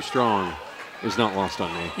was too strong is not lost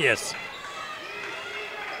on me. Yes.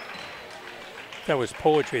 If that was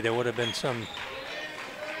poetry, there would have been something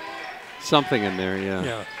in there,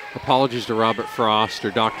 yeah. Apologies to Robert Frost or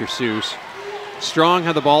Dr. Seuss. Strong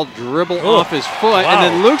had the ball dribble off his foot, and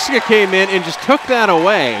then Lukska came in and just took that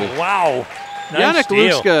away. Wow. Nice Yannick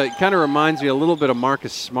steal. Lukska kind of reminds me a little bit of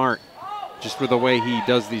Marcus Smart, just with the way he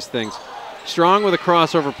does these things. Strong with a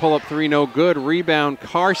crossover pull-up three, no good. Rebound,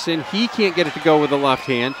 Carson. He can't get it to go with the left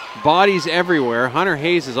hand. Bodies everywhere. Hunter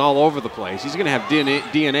Hayes is all over the place. He's going to have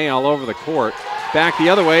DNA all over the court. Back the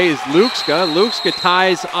other way is Lukska. Lukska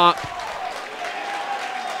ties up.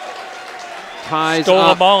 Stole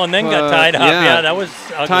the ball and then got tied up. Yeah, that was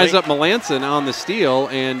ugly. Ties up Melanson on the steal,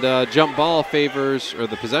 and jump ball favors, or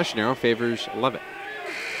the possession arrow favors Leavitt.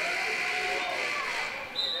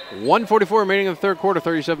 1:44 remaining in the third quarter,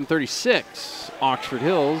 37-36. Oxford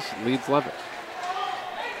Hills leads Leavitt.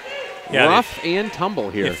 Yeah, rough and tumble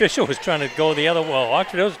here. The official was trying to go the other way. Well,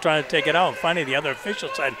 Oxford Hills was trying to take it out, and finally the other official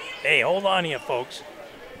said, hey, hold on here, folks.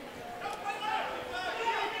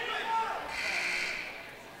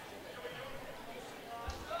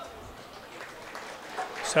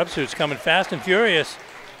 Substitutes coming fast and furious.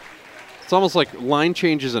 It's almost like line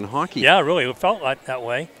changes in hockey. Yeah, really. It felt like that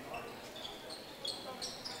way.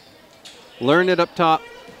 Learned it up top.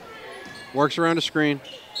 Works around a screen.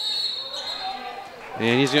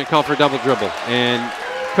 And he's going to call for a double dribble. And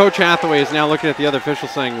Coach Hathaway is now looking at the other official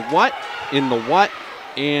saying, what in the what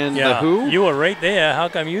and the who? You were right there. How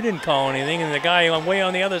come you didn't call anything and the guy way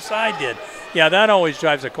on the other side did? Yeah, that always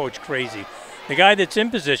drives a coach crazy. The guy that's in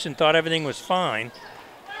position thought everything was fine.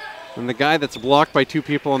 And the guy that's blocked by 2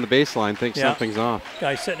 people on the baseline thinks something's off.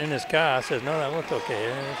 Guy sitting in his car says, no, that looked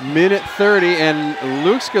okay. Minute 30, and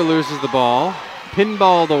Lukska loses the ball.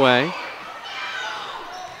 Pinballed away.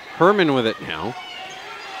 Herman with it now.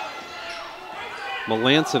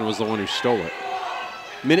 Melanson was the one who stole it.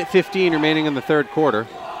 Minute 15 remaining in the third quarter.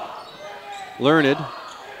 Learned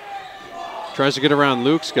tries to get around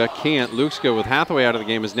Lukska, can't. Lukska with Hathaway out of the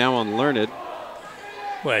game is now on Learned.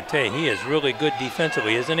 Well, I tell you, he is really good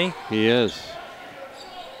defensively, isn't he? He is.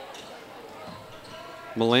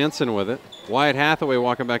 Melanson with it. Wyatt Hathaway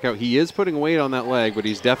walking back out. He is putting weight on that leg, but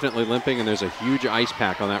he's definitely limping, and there's a huge ice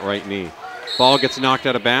pack on that right knee. Ball gets knocked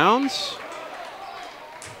out of bounds,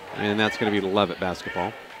 and that's going to be Leavitt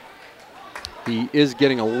basketball. He is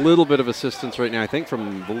getting a little bit of assistance right now, I think,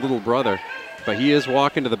 from the little brother, but he is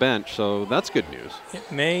walking to the bench, so that's good news.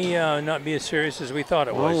 It may not be as serious as we thought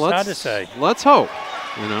it was. It's hard to say. Let's hope,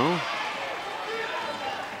 you know.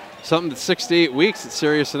 Something that's 6 to 8 weeks, it's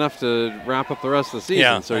serious enough to wrap up the rest of the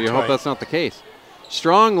season, so you hope that's not the case.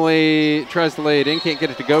 Strongly tries to lay it in, can't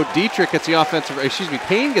get it to go. Dietrich gets the offensive,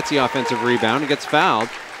 Payne gets the offensive rebound and gets fouled.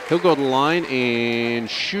 He'll go to the line and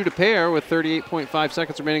shoot a pair with 38.5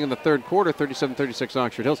 seconds remaining in the third quarter, 37-36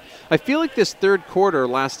 Oxford Hills. I feel like this third quarter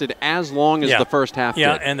lasted as long as the first half did.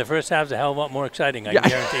 Yeah, and the first half's a hell of a lot more exciting, I can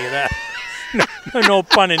guarantee you that. No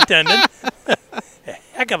pun intended. A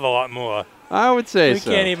heck of a lot more. I would say so.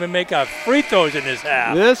 We can't even make our free throws in this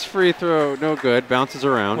half. This free throw, no good, bounces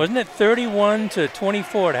around. Wasn't it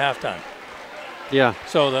 31-24 at halftime? Yeah.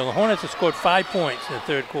 So the Hornets have scored 5 points in the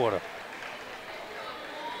third quarter.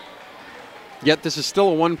 Yet this is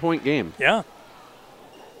still a 1-point game. Yeah.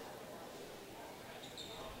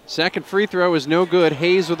 Second free throw is no good.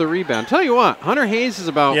 Hayes with a rebound. Tell you what, Hunter Hayes is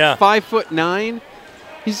about 5'9".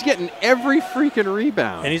 He's getting every freaking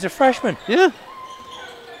rebound. And he's a freshman. Yeah.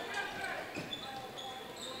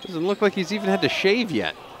 Doesn't look like he's even had to shave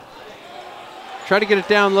yet. Try to get it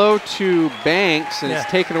down low to Banks, and it's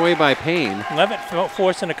taken away by Payne. Leavitt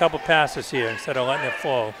forcing a couple passes here instead of letting it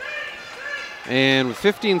fall. And with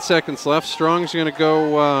 15 seconds left, Strong's going to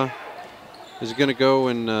go. Is going to go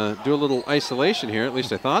and do a little isolation here. At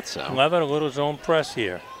least I thought so. Leavitt a little zone press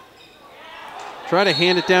here. Try to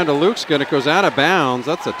hand it down to Lukska, and it goes out of bounds.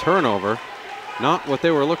 That's a turnover. Not what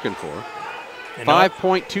they were looking for.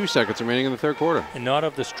 5.2 seconds remaining in the third quarter. And not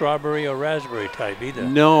of the strawberry or raspberry type either.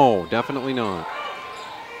 No, definitely not.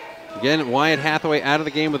 Again, Wyatt Hathaway out of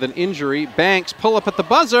the game with an injury. Banks pull up at the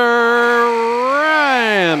buzzer.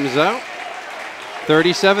 Rams out.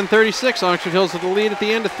 37-36. Oxford Hills with the lead at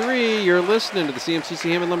the end of 3. You're listening to the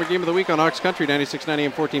CMCC Hammond Lumber Game of the Week on Ox Country 96.9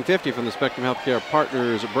 AM 1450 from the Spectrum Healthcare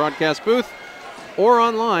Partners broadcast booth or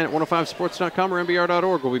online at 105sports.com or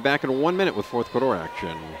mbr.org. We'll be back in 1 minute with fourth quarter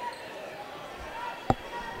action.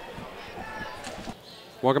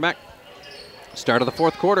 Welcome back. Start of the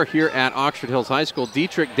fourth quarter here at Oxford Hills High School.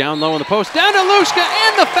 Dietrich down low in the post. Down to Lukska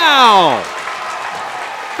and the foul.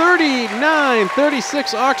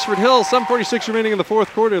 39-36 Oxford Hills. 7:46 remaining in the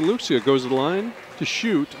fourth quarter. Lukska goes to the line to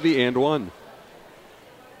shoot the and one.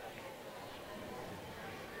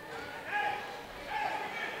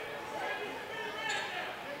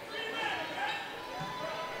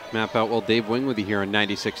 Matt Boutwell, Dave Wing with you here on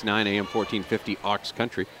 96.9 AM 1450 Ox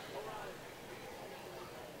Country.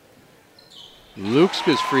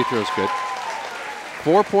 Lukska's free throw's good.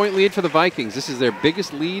 4-point lead for the Vikings. This is their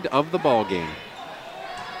biggest lead of the ball game.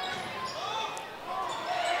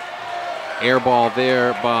 Air ball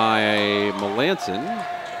there by Melanson.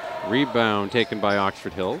 Rebound taken by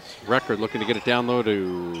Oxford Hills. Record looking to get it down low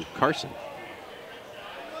to Carson.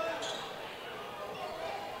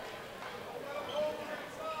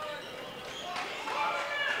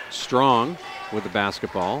 Strong with the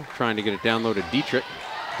basketball, trying to get it down low to Dietrich.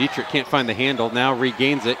 Dietrich can't find the handle, now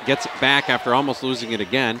regains it, gets it back after almost losing it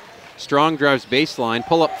again. Strong drives baseline,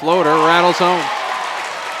 pull-up floater, rattles home.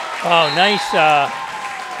 Oh,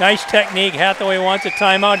 nice technique. Hathaway wants a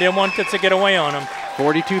timeout, didn't want it to get away on him.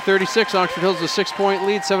 42-36, Oxford Hills a 6-point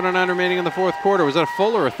lead, 7:09 remaining in the fourth quarter. Was that a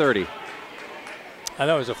full or a 30? I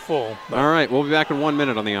thought it was a full. All right, we'll be back in 1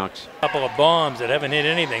 minute on the Ox. A couple of bombs that haven't hit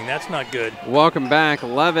anything. That's not good. Welcome back.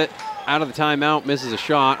 Leavitt out of the timeout, misses a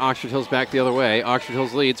shot. Oxford Hills back the other way. Oxford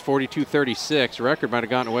Hills leads 42-36. Record might have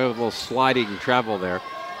gotten away with a little sliding travel there.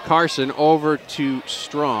 Carson over to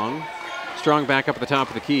Strong. Strong back up at the top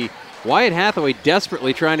of the key. Wyatt Hathaway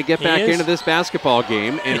desperately trying to get back into this basketball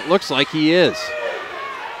game, and it looks like he is.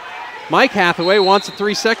 Mike Hathaway wants a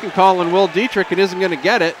 3-second call on Will Dietrich and isn't going to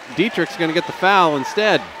get it. Dietrich's going to get the foul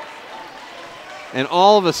instead. And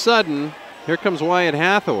all of a sudden, here comes Wyatt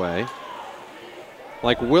Hathaway,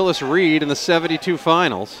 like Willis Reed in the 72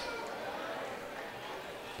 finals.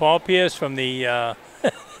 Paul Pierce from the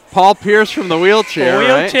Paul Pierce from the wheelchair,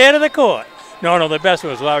 wheelchair right? to the court. No, the best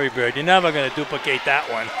was Larry Bird. You're never going to duplicate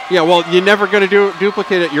that one. Yeah, well, you're never going to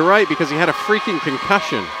duplicate it. You're right, because he had a freaking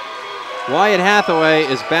concussion. Wyatt Hathaway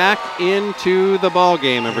is back into the ball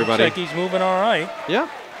game, everybody. Looks like he's moving all right. Yeah.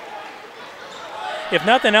 If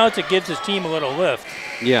nothing else, it gives his team a little lift.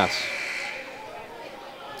 Yes.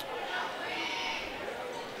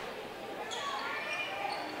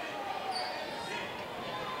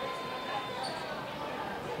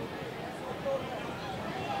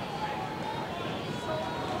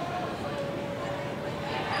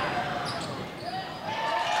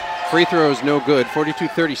 Free throws no good.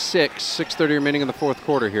 42-36. 6:30 remaining in the fourth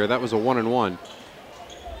quarter here. That was a 1-and-1.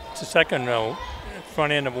 It's the second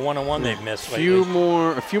front end of a 1-and-1 they've missed lately.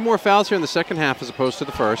 A few more fouls here in the second half as opposed to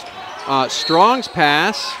the first. Strong's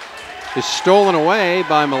pass is stolen away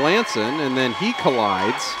by Melanson, and then he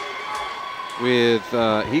collides with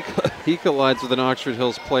he collides with an Oxford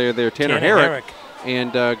Hills player there, Tanner Herrick,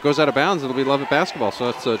 and goes out of bounds. It'll be Leavitt basketball,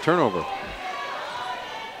 so that's a turnover.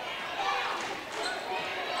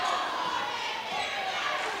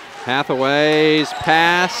 Hathaway's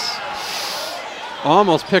pass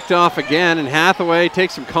almost picked off again, and Hathaway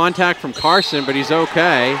takes some contact from Carson, but he's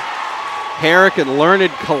okay. Herrick and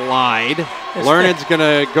Learned collide. Learned's going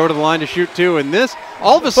to go to the line to shoot too, and this,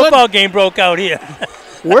 all of a sudden... football game broke out here.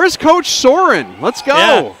 Where's Coach Soren? Let's go.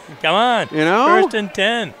 Yeah, come on. You know? First and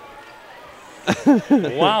 10.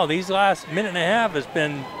 Wow, these last minute and a half has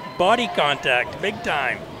been body contact, big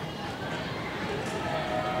time.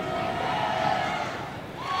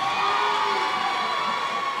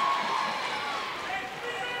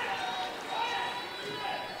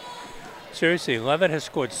 Seriously, Leavitt has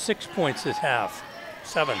scored 6 points this half.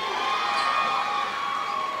 7.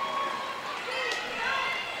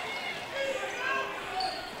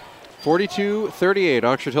 (42-38).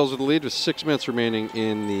 Oxford Hills with the lead with 6 minutes remaining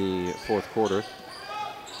in the fourth quarter.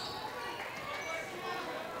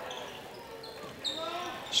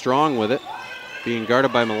 Strong with it, being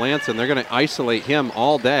guarded by Melanson. They're going to isolate him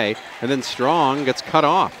all day, and then Strong gets cut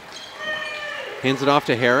off. Hands it off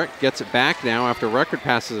to Herrick, gets it back now after Record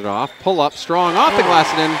passes it off. Pull up, Strong off the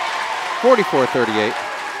glass and in. 44-38.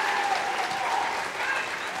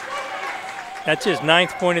 That's his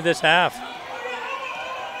 9th point of this half.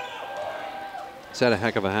 He's had a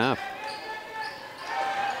heck of a half.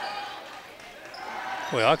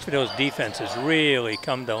 Boy, Oxford Hills defense has really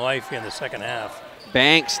come to life here in the second half.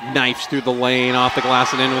 Banks knifes through the lane, off the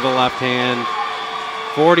glass and in with the left hand.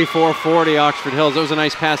 44-40 Oxford Hills. That was a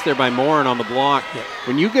nice pass there by Morin on the block. Yep.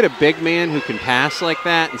 When you get a big man who can pass like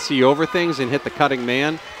that and see over things and hit the cutting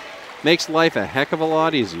man, makes life a heck of a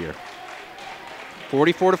lot easier.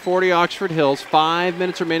 44-40 Oxford Hills. 5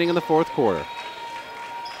 minutes remaining in the fourth quarter.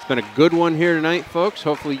 It's been a good one here tonight, folks.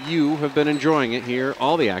 Hopefully you have been enjoying it here.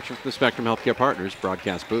 All the action from the Spectrum Healthcare Partners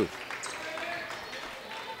broadcast booth.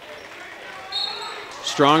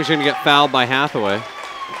 Strong's going to get fouled by Hathaway.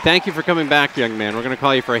 Thank you for coming back, young man. We're going to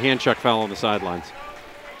call you for a hand chuck foul on the sidelines.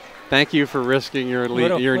 Thank you for risking your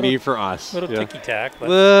knee for us. Little ticky-tack.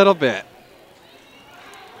 Little bit.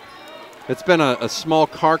 It's been a small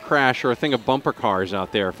car crash or a thing of bumper cars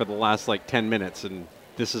out there for the last, 10 minutes, and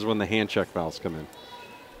this is when the hand check fouls come in.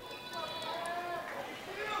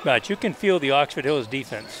 But you can feel the Oxford Hills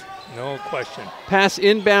defense, no question. Pass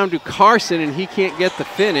inbound to Carson, and he can't get the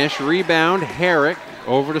finish. Rebound, Herrick,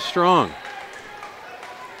 over to Strong.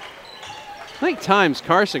 I think times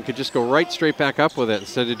Carson could just go right straight back up with it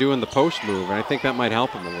instead of doing the post move, and I think that might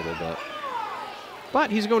help him a little bit.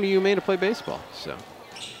 But he's going to UMA to play baseball, so.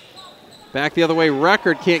 Back the other way,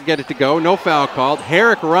 Record can't get it to go. No foul called.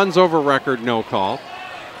 Herrick runs over Record, no call.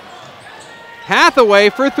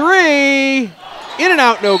 Hathaway for three. In and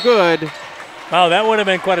out, no good. Wow, that would have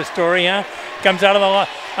been quite a story, huh? Comes out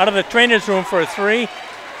of the trainer's room for a three.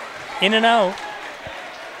 In and out.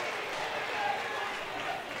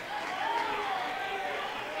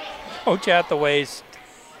 Coach Hathaway's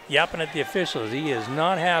yapping at the officials. He is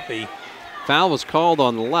not happy. Foul was called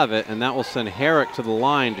on Leavitt, and that will send Herrick to the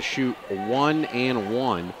line to shoot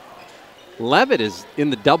 1-and-1. Leavitt is in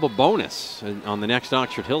the double bonus on the next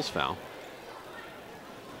Oxford Hills foul.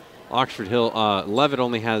 Leavitt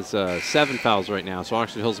only has 7 fouls right now, so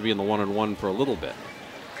Oxford Hills will be in the 1-and-1 for a little bit.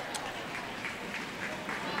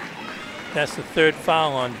 That's the 3rd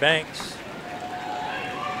foul on Banks.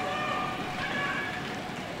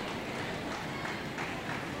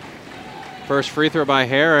 First free throw by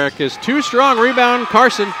Herrick is too strong. Rebound,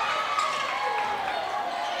 Carson.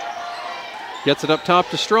 Gets it up top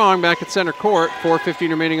to Strong, back at center court. 4:15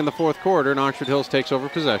 remaining in the fourth quarter, and Oxford Hills takes over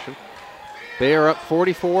possession. They are up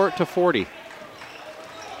 44-40.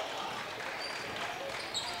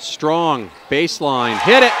 Strong, baseline,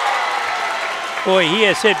 hit it. Boy, he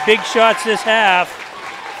has hit big shots this half.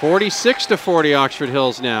 46-40 Oxford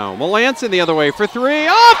Hills now. Melanson the other way for three,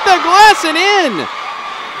 off the glass and in.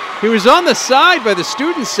 He was on the side by the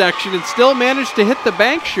student section and still managed to hit the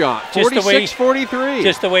bank shot. 46-43.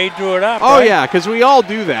 Just the way he drew it up. Oh, right? yeah, because we all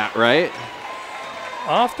do that, right?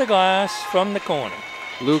 Off the glass from the corner.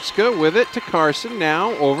 Lukska with it to Carson.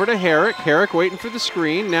 Now over to Herrick. Herrick waiting for the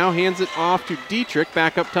screen. Now hands it off to Dietrich.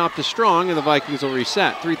 Back up top to Strong, and the Vikings will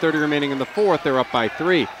reset. 3:30 remaining in the fourth. They're up by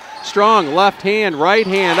 3. Strong, left hand, right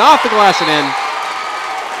hand, off the glass and in.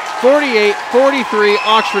 48-43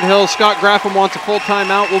 Oxford Hills. Scott Graffam wants a full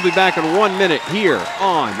timeout. We'll be back in 1 minute here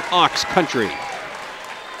on Ox Country.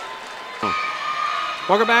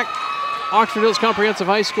 Welcome back. Oxford Hills Comprehensive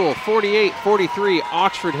High School, 48-43.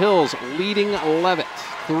 Oxford Hills leading Leavitt.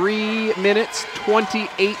 3 minutes,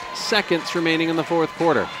 28 seconds remaining in the fourth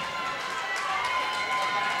quarter.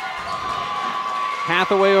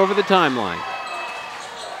 Hathaway over the timeline.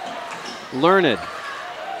 Learned.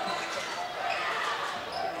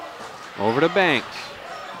 Over to Banks.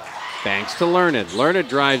 Banks to Learned. Learned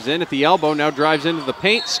drives in at the elbow, now drives into the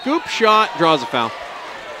paint. Scoop shot, draws a foul.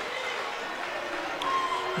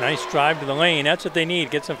 Nice drive to the lane. That's what they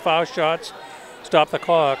need. Get some foul shots, stop the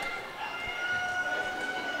clock.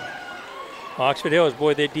 Oxford Hills,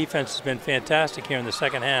 boy, their defense has been fantastic here in the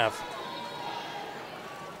second half.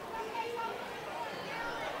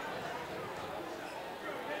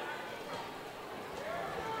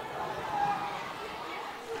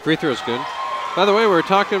 Free throw's good. By the way, we were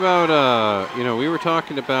talking about,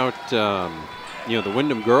 the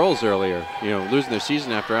Wyndham girls earlier, losing their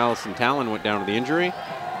season after Allison Talon went down to the injury.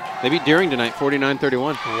 They beat Deering tonight,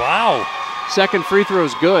 49-31. Wow. Second free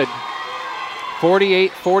throw's good.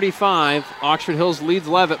 48-45. Oxford Hills leads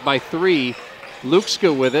Leavitt by 3.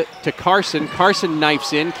 Lukska with it to Carson. Carson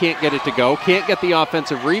knifes in, can't get it to go, can't get the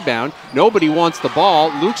offensive rebound. Nobody wants the ball.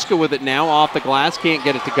 Lukska with it now, off the glass, can't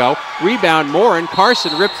get it to go. Rebound, Morin.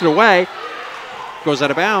 Carson rips it away. Goes out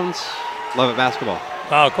of bounds. Leavitt basketball.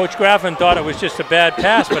 Wow, Coach Graffin thought it was just a bad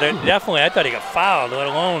pass, but I thought he got fouled, let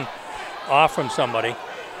alone off from somebody.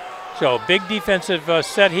 So big defensive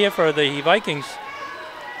set here for the Vikings.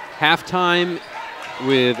 Halftime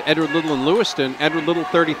with Edward Little and Lewiston. Edward Little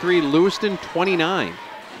 33, Lewiston 29 in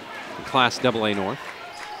Class AA North.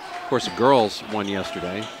 Of course, the girls won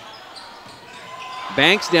yesterday.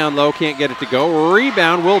 Banks down low, can't get it to go.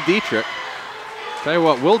 Rebound, Will Dietrich. Tell you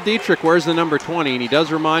what, Will Dietrich wears the number 20, and he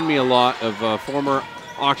does remind me a lot of former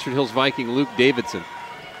Oxford Hills Viking Luke Davidson.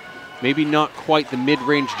 Maybe not quite the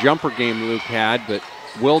mid-range jumper game Luke had, but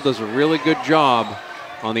Will does a really good job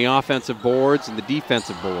on the offensive boards and the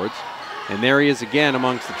defensive boards. And there he is again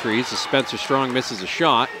amongst the trees as Spencer Strong misses a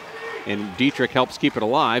shot, and Dietrich helps keep it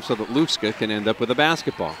alive so that Lukska can end up with a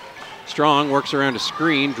basketball. Strong works around a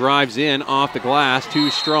screen, drives in off the glass, too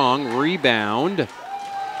strong, rebound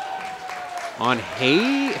on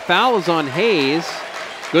Hayes. Foul is on Hayes.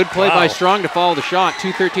 Good play by Strong to follow the shot.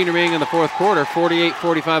 2:13 remaining in the fourth quarter.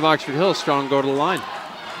 48-45 Oxford Hills. Strong go to the line.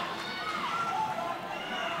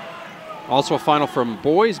 Also a final from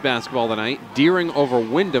boys basketball tonight. Deering over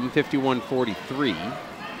Wyndham, 51-43.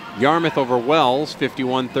 Yarmouth over Wells,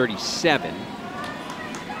 51-37.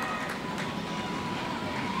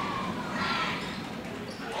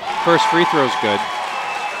 First free throw's good.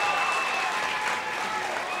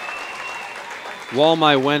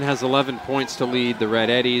 Walmai Wen has 11 points to lead the Red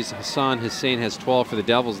Eddies. Hassan Hussein has 12 for the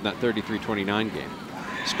Devils in that 33-29 game.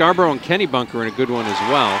 Scarborough and Kennebunk in a good one as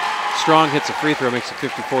well. Strong hits a free throw, makes it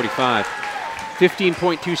 50-45.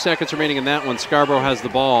 15.2 seconds remaining in that one. Scarborough has the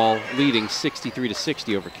ball, leading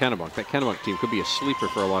 63-60 over Kennebunk. That Kennebunk team could be a sleeper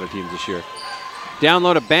for a lot of teams this year. Down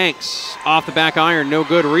low to Banks, off the back iron, no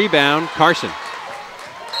good. Rebound, Carson.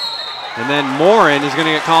 And then Morin is going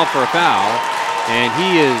to get called for a foul, and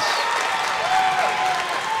he is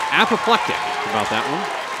apoplectic about that one,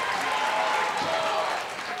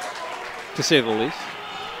 to say the least.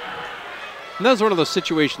 And that was one of those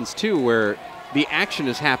situations, too, where the action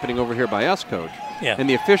is happening over here by us, Coach. Yeah. And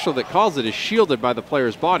the official that calls it is shielded by the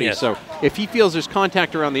player's body. Yes. So if he feels there's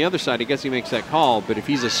contact around the other side, I guess he makes that call. But if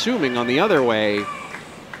he's assuming on the other way,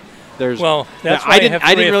 there's... Well, that's why I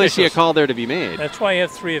didn't really see a call there to be made. That's why you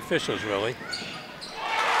have 3 officials, really.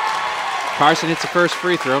 Carson hits the first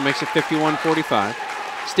free throw, makes it 51-45.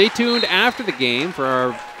 Stay tuned after the game for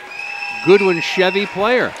our Goodwin Chevy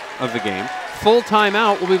player of the game. Full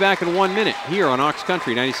timeout. We'll be back in 1 minute here on Ox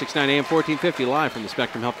Country, 96.9 AM 1450, live from the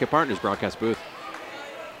Spectrum Healthcare Partners broadcast booth.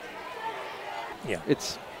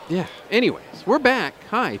 Yeah. Anyways, we're back.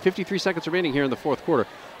 Hi, 53 seconds remaining here in the fourth quarter.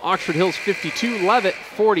 Oxford Hills 52, Leavitt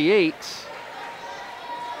 48.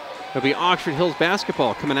 It'll be Oxford Hills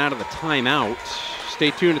basketball coming out of the timeout.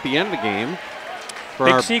 Stay tuned at the end of the game for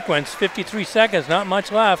Big our sequence, 53 seconds, not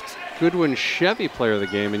much left. Goodwin Chevy player of the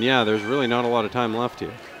game, and yeah, there's really not a lot of time left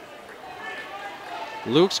here.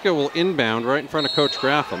 Lukska will inbound right in front of Coach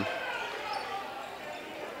Graffam.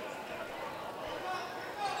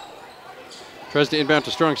 Tries to inbound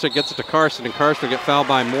to Strong, so gets it to Carson, and Carson will get fouled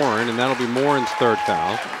by Morin, and that'll be Morin's third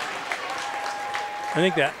foul.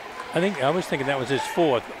 I was thinking that was his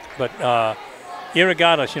fourth, but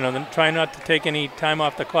irregardless, you know, try not to take any time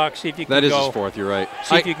off the clock. See if you can That is his fourth, you're right.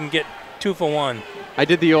 See if you can get 2 for 1. I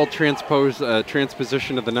did the old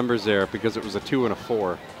transposition of the numbers there because it was a 2 and a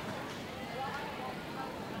 4.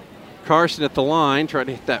 Carson at the line, trying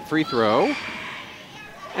to hit that free throw,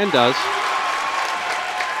 and does.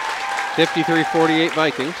 53-48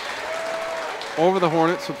 Vikings. Over the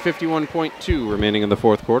Hornets with 51.2 remaining in the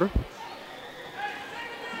fourth quarter.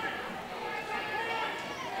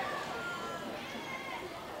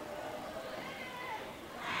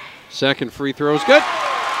 Second free throw is good.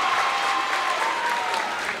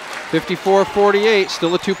 54-48,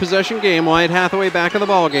 still a 2-possession game. Wyatt Hathaway back in the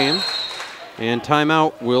ball game. And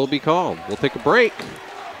timeout will be called. We'll take a break.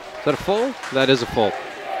 Is that a full? That is a full.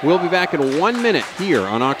 We'll be back in 1 minute here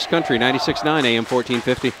on Ox Country, 96.9 AM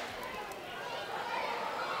 1450.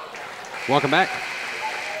 Welcome back.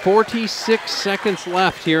 46 seconds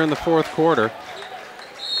left here in the fourth quarter.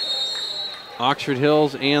 Oxford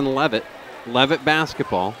Hills and Leavitt. Leavitt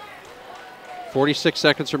basketball. 46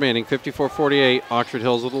 seconds remaining, 54-48, Oxford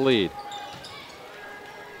Hills with the lead.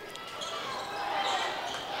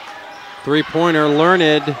 Three-pointer,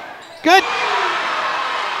 Learned. Good!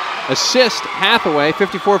 Assist, Hathaway,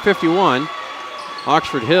 54-51.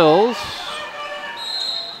 Oxford Hills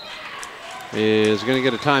is going to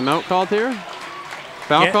get a timeout called here.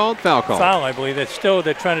 Foul called? Foul called. Foul, I believe. They're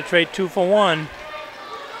trying to trade 2 for 1.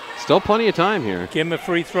 Still plenty of time here. Give him a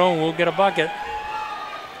free throw and we'll get a bucket.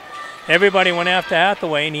 Everybody went after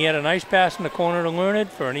Hathaway, and he had a nice pass in the corner to Learned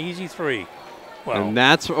for an easy 3. Well, and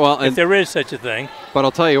that's if there is such a thing. But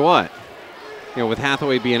I'll tell you what, you know, with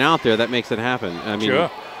Hathaway being out there, that makes it happen. I mean, sure.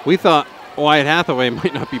 We thought Wyatt Hathaway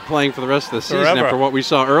might not be playing for the rest of the season after what we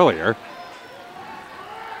saw earlier.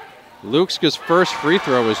 Lukska's first free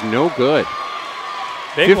throw is no good.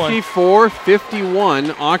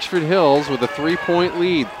 54-51, Oxford Hills with a 3-point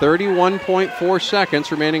lead. 31.4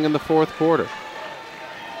 seconds remaining in the fourth quarter.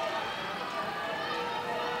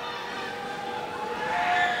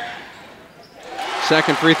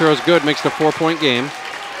 Second free throw is good, makes it a 4-point game.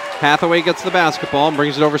 Hathaway gets the basketball and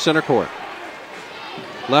brings it over center court.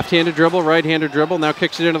 Left-handed dribble, right-handed dribble, now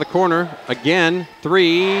kicks it into the corner. Again,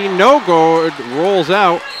 3, no good, rolls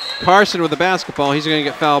out. Carson with the basketball, he's going to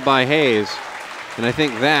get fouled by Hayes. And I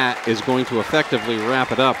think that is going to effectively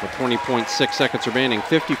wrap it up with 20.6 seconds remaining.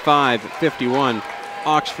 55-51,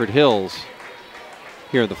 Oxford Hills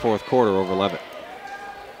here in the fourth quarter over Leavitt.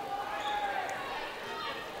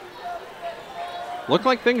 Looked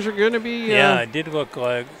like things are going to be it did look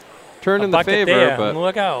like turned in the favor, there. but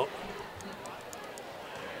Look out.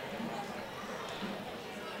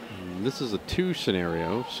 This is a 2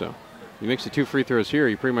 scenario, so he makes the 2 free throws here.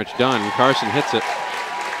 You're pretty much done. Carson hits it.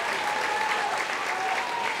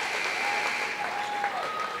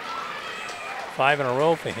 Five in a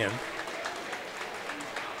row for him.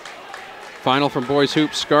 Final from boys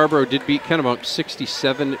hoops. Scarborough did beat Kennebunk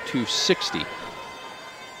 67-60.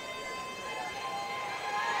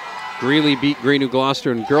 Greeley beat Green New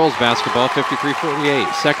Gloucester in girls basketball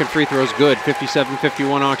 53-48. Second free throw is good,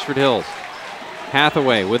 57-51 Oxford Hills.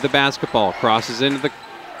 Hathaway with the basketball, crosses into the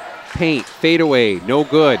paint, fadeaway, no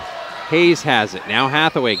good. Hayes has it. Now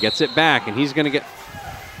Hathaway gets it back, and he's going to get...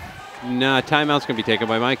 Nah, timeout's going to be taken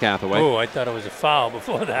by Mike Hathaway. Oh, I thought it was a foul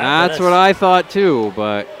before that. That's what I thought too,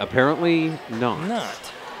 but apparently not.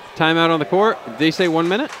 Timeout on the court. Did they say 1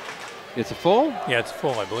 minute? It's a full? Yeah, it's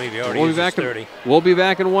full, I believe. He already used his 30. We'll be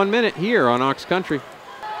back in 1 minute here on Ox Country.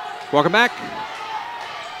 Welcome back.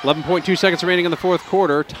 11.2 seconds remaining in the fourth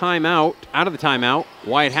quarter. Timeout. Out of the timeout.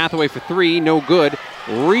 Wyatt Hathaway for 3. No good.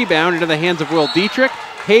 Rebound into the hands of Will Dietrich.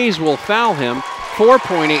 Hayes will foul him.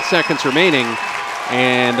 4.8 seconds remaining.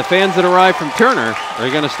 And the fans that arrive from Turner are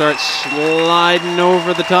going to start sliding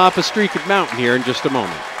over the top of Streaked Mountain here in just a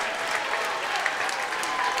moment.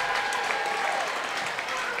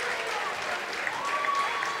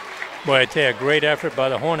 Boy, I tell you, a great effort by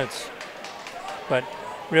the Hornets. But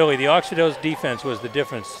really, the Oxford Hills defense was the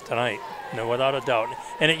difference tonight, without a doubt.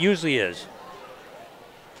 And it usually is.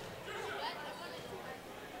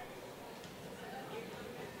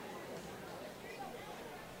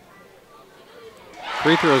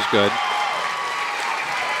 Free throw's good.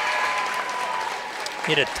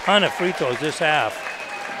 He had a ton of free throws this half.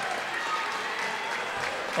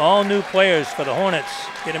 All new players for the Hornets.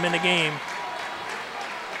 Get them in the game.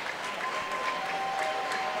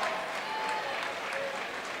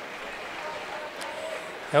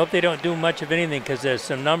 I hope they don't do much of anything because there's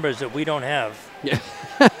some numbers that we don't have. Yeah.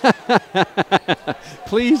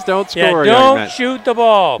 Please don't score. Yeah, don't shoot the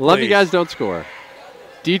ball. Love please. you guys, don't score.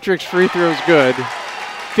 Dietrich's free throw is good.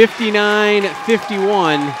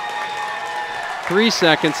 59-51. 3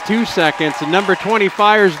 seconds, 2 seconds, and number 20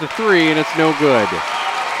 fires the three, and it's no good.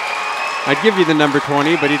 I'd give you the number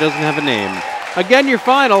 20, but he doesn't have a name. Again, your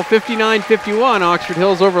final, 59-51, Oxford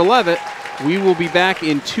Hills over Leavitt. We will be back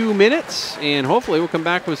in 2 minutes, and hopefully we'll come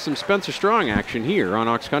back with some Spencer Strong action here on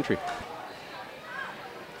Ox Country.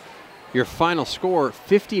 Your final score,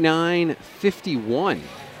 59-51.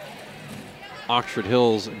 Oxford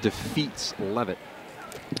Hills defeats Leavitt.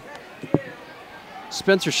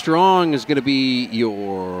 Spencer Strong is going to be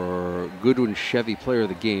your Goodwin Chevy player of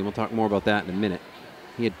the game. We'll talk more about that in a minute.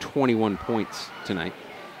 He had 21 points tonight.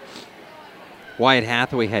 Wyatt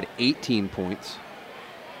Hathaway had 18 points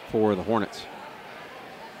for the Hornets.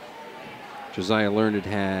 Josiah Learned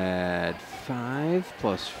had 5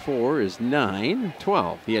 plus 4 is 9,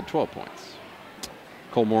 12. He had 12 points.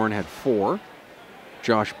 Cole Moran had 4.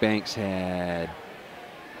 Josh Banks had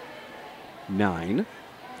 9.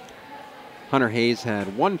 Hunter Hayes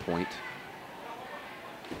had 1 point.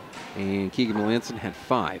 And Keegan Melanson had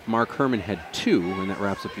 5. Mark Herman had 2, and that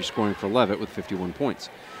wraps up your scoring for Leavitt with 51 points.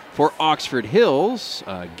 For Oxford Hills,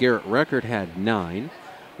 Garrett Record had 9.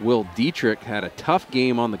 Will Dietrich had a tough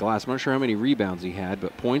game on the glass. I'm not sure how many rebounds he had,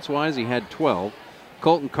 but points-wise, he had 12.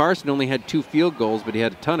 Colton Carson only had 2 field goals, but he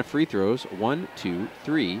had a ton of free throws. 1, 2,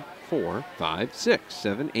 3, 4, 5, 6,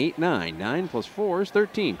 7, 8, 9. 9 plus 4 is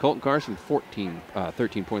 13. Colton Carson,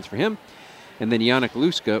 13 points for him. And then Yannick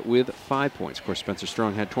Luska with 5 points. Of course, Spencer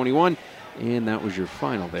Strong had 21, and that was your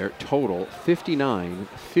final there. Total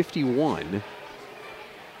 59-51.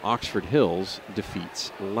 Oxford Hills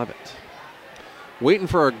defeats Leavitt. Waiting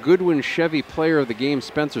for our Goodwin Chevy player of the game,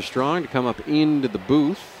 Spencer Strong, to come up into the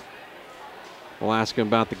booth. We'll ask him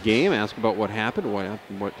about the game, ask him about what happened,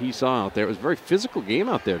 what he saw out there. It was a very physical game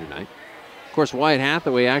out there tonight. Of course, Wyatt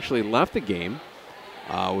Hathaway actually left the game.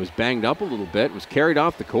 Was banged up a little bit, was carried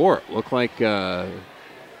off the court. Looked like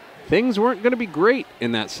things weren't going to be great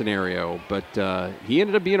in that scenario, but he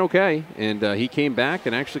ended up being okay, and he came back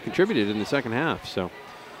and actually contributed in the second half. So,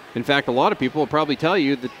 in fact, a lot of people will probably tell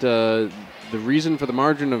you that the reason for the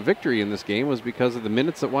margin of victory in this game was because of the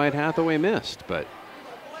minutes that Wyatt Hathaway missed. But,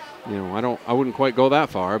 I wouldn't quite go that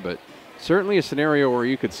far, but certainly a scenario where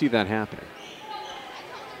you could see that happening.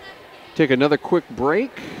 Take another quick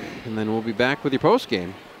break, and then we'll be back with your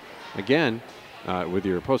postgame. Again, with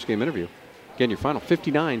your postgame interview. Again, your final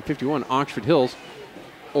 59-51 Oxford Hills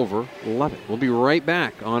over Leavitt. We'll be right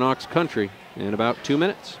back on Ox Country in about 2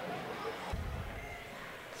 minutes.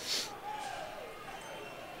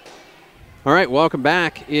 All right, welcome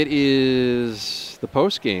back. It is the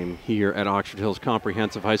postgame here at Oxford Hills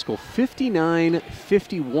Comprehensive High School.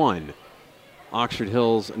 59-51. Oxford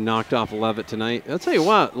Hills knocked off Leavitt tonight. I'll tell you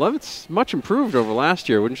what, Leavitt's much improved over last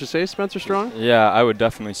year, wouldn't you say, Spencer Strong? Yeah, I would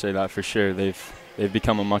definitely say that for sure. They've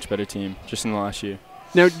become a much better team just in the last year.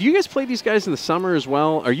 Now, do you guys play these guys in the summer as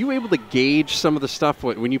well? Are you able to gauge some of the stuff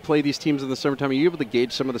when you play these teams in the summertime? Are you able to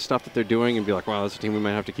gauge some of the stuff that they're doing and be like, wow, that's a team we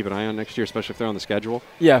might have to keep an eye on next year, especially if they're on the schedule?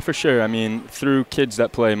 Yeah, for sure. I mean, through kids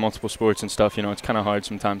that play multiple sports and stuff, it's kind of hard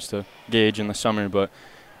sometimes to gauge in the summer. But,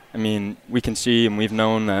 I mean, we can see and we've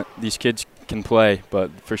known that these kids can play, but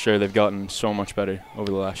for sure they've gotten so much better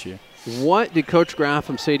over the last year. What did Coach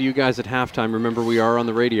Graffam say to you guys at halftime? Remember, we are on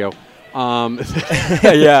the radio.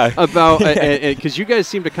 Yeah. About because you guys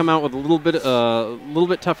seem to come out with a little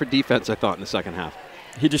bit tougher defense, I thought, in the second half.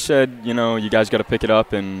 He just said, you guys got to pick it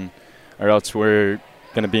up, or else we're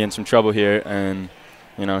going to be in some trouble here. And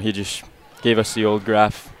he just gave us the old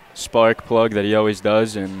Graff spark plug that he always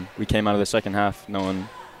does, and we came out of the second half knowing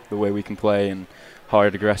the way we can play and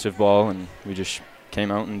hard, aggressive ball, and we just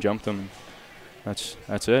came out and jumped them. That's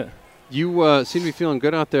it. You seem to be feeling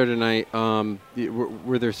good out there tonight.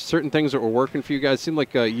 Were there certain things that were working for you guys? It seemed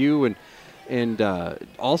like you and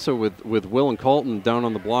also with Will and Colton down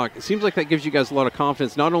on the block, it seems like that gives you guys a lot of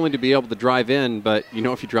confidence, not only to be able to drive in, but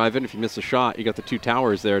if you drive in, if you miss a shot, you got the two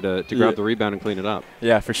towers there to grab the rebound and clean it up.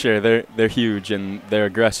 Yeah, for sure. They're huge and they're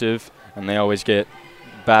aggressive, and they always get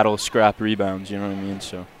battle scrap rebounds, you know what I mean?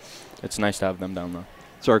 So it's nice to have them down low.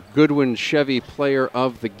 It's our Goodwin Chevy player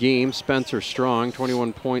of the game, Spencer Strong.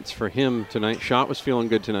 21 points for him tonight. Shot was feeling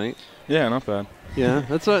good tonight. Yeah, not bad. Yeah,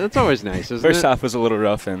 that's always nice, isn't it? First half was a little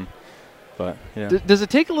rough, but yeah. Does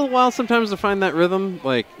it take a little while sometimes to find that rhythm?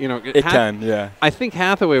 Like, you know, it can, yeah. I think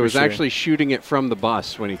Hathaway was sure. actually shooting it from the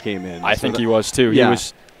bus when he came in. I think he was too. Yeah. He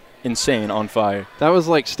was insane, on fire. That was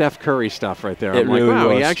like Steph Curry stuff right there. It I'm like, really wow,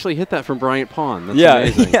 he was. actually hit that from Bryant Pond. That's Yeah,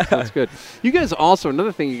 amazing. yeah. That's good. You guys also,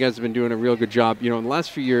 another thing you guys have been doing a real good job, you know, in the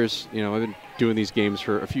last few years, you know, I've been doing these games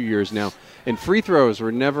for a few years now, and free throws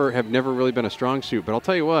have never really been a strong suit. But I'll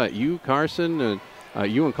tell you what, you, Carson, and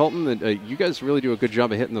you and Colton, you guys really do a good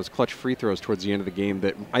job of hitting those clutch free throws towards the end of the game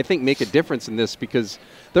that I think make a difference in this, because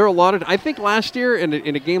there are a lot of, I think last year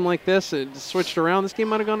in a game like this, it switched around, this game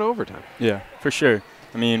might have gone to overtime. Yeah, for sure.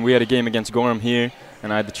 I mean, we had a game against Gorham here,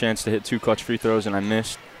 and I had the chance to hit 2 clutch free throws, and I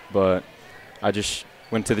missed. But I just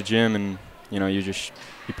went to the gym, and, you know, you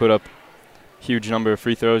put up huge number of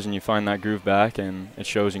free throws, and you find that groove back, and it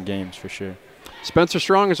shows in games for sure. Spencer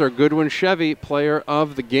Strong is our Goodwin Chevy player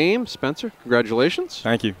of the game. Spencer, congratulations.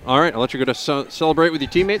 Thank you. All right, I'll let you go to celebrate with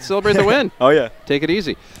your teammates, celebrate the win. Oh, yeah. Take it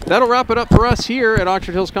easy. That'll wrap it up for us here at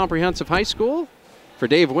Oxford Hills Comprehensive High School. For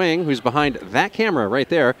Dave Wing, who's behind that camera right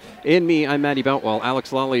there, and me, I'm Matty Boutwell.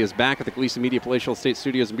 Alex Lally is back at the Gleason Media Palatial Estate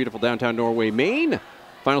Studios in beautiful downtown Norway, Maine.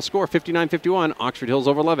 Final score, 59-51, Oxford Hills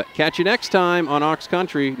over Leavitt. Catch you next time on Ox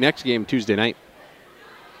Country. Next game, Tuesday night.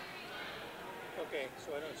 Okay,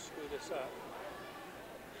 so I don't screw this up.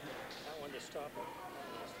 I want to stop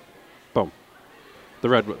it. Boom.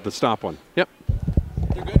 The stop one. Yep.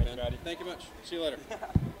 You're good, man. Thank you much. See you later.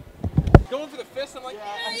 Going for the fist, I'm like,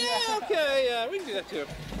 yeah, okay, yeah, we can do that too.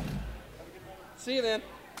 See you then.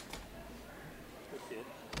 Good kid.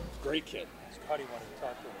 Great kid. Scotty wanted to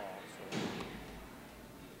talk to him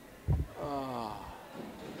all, so. Oh.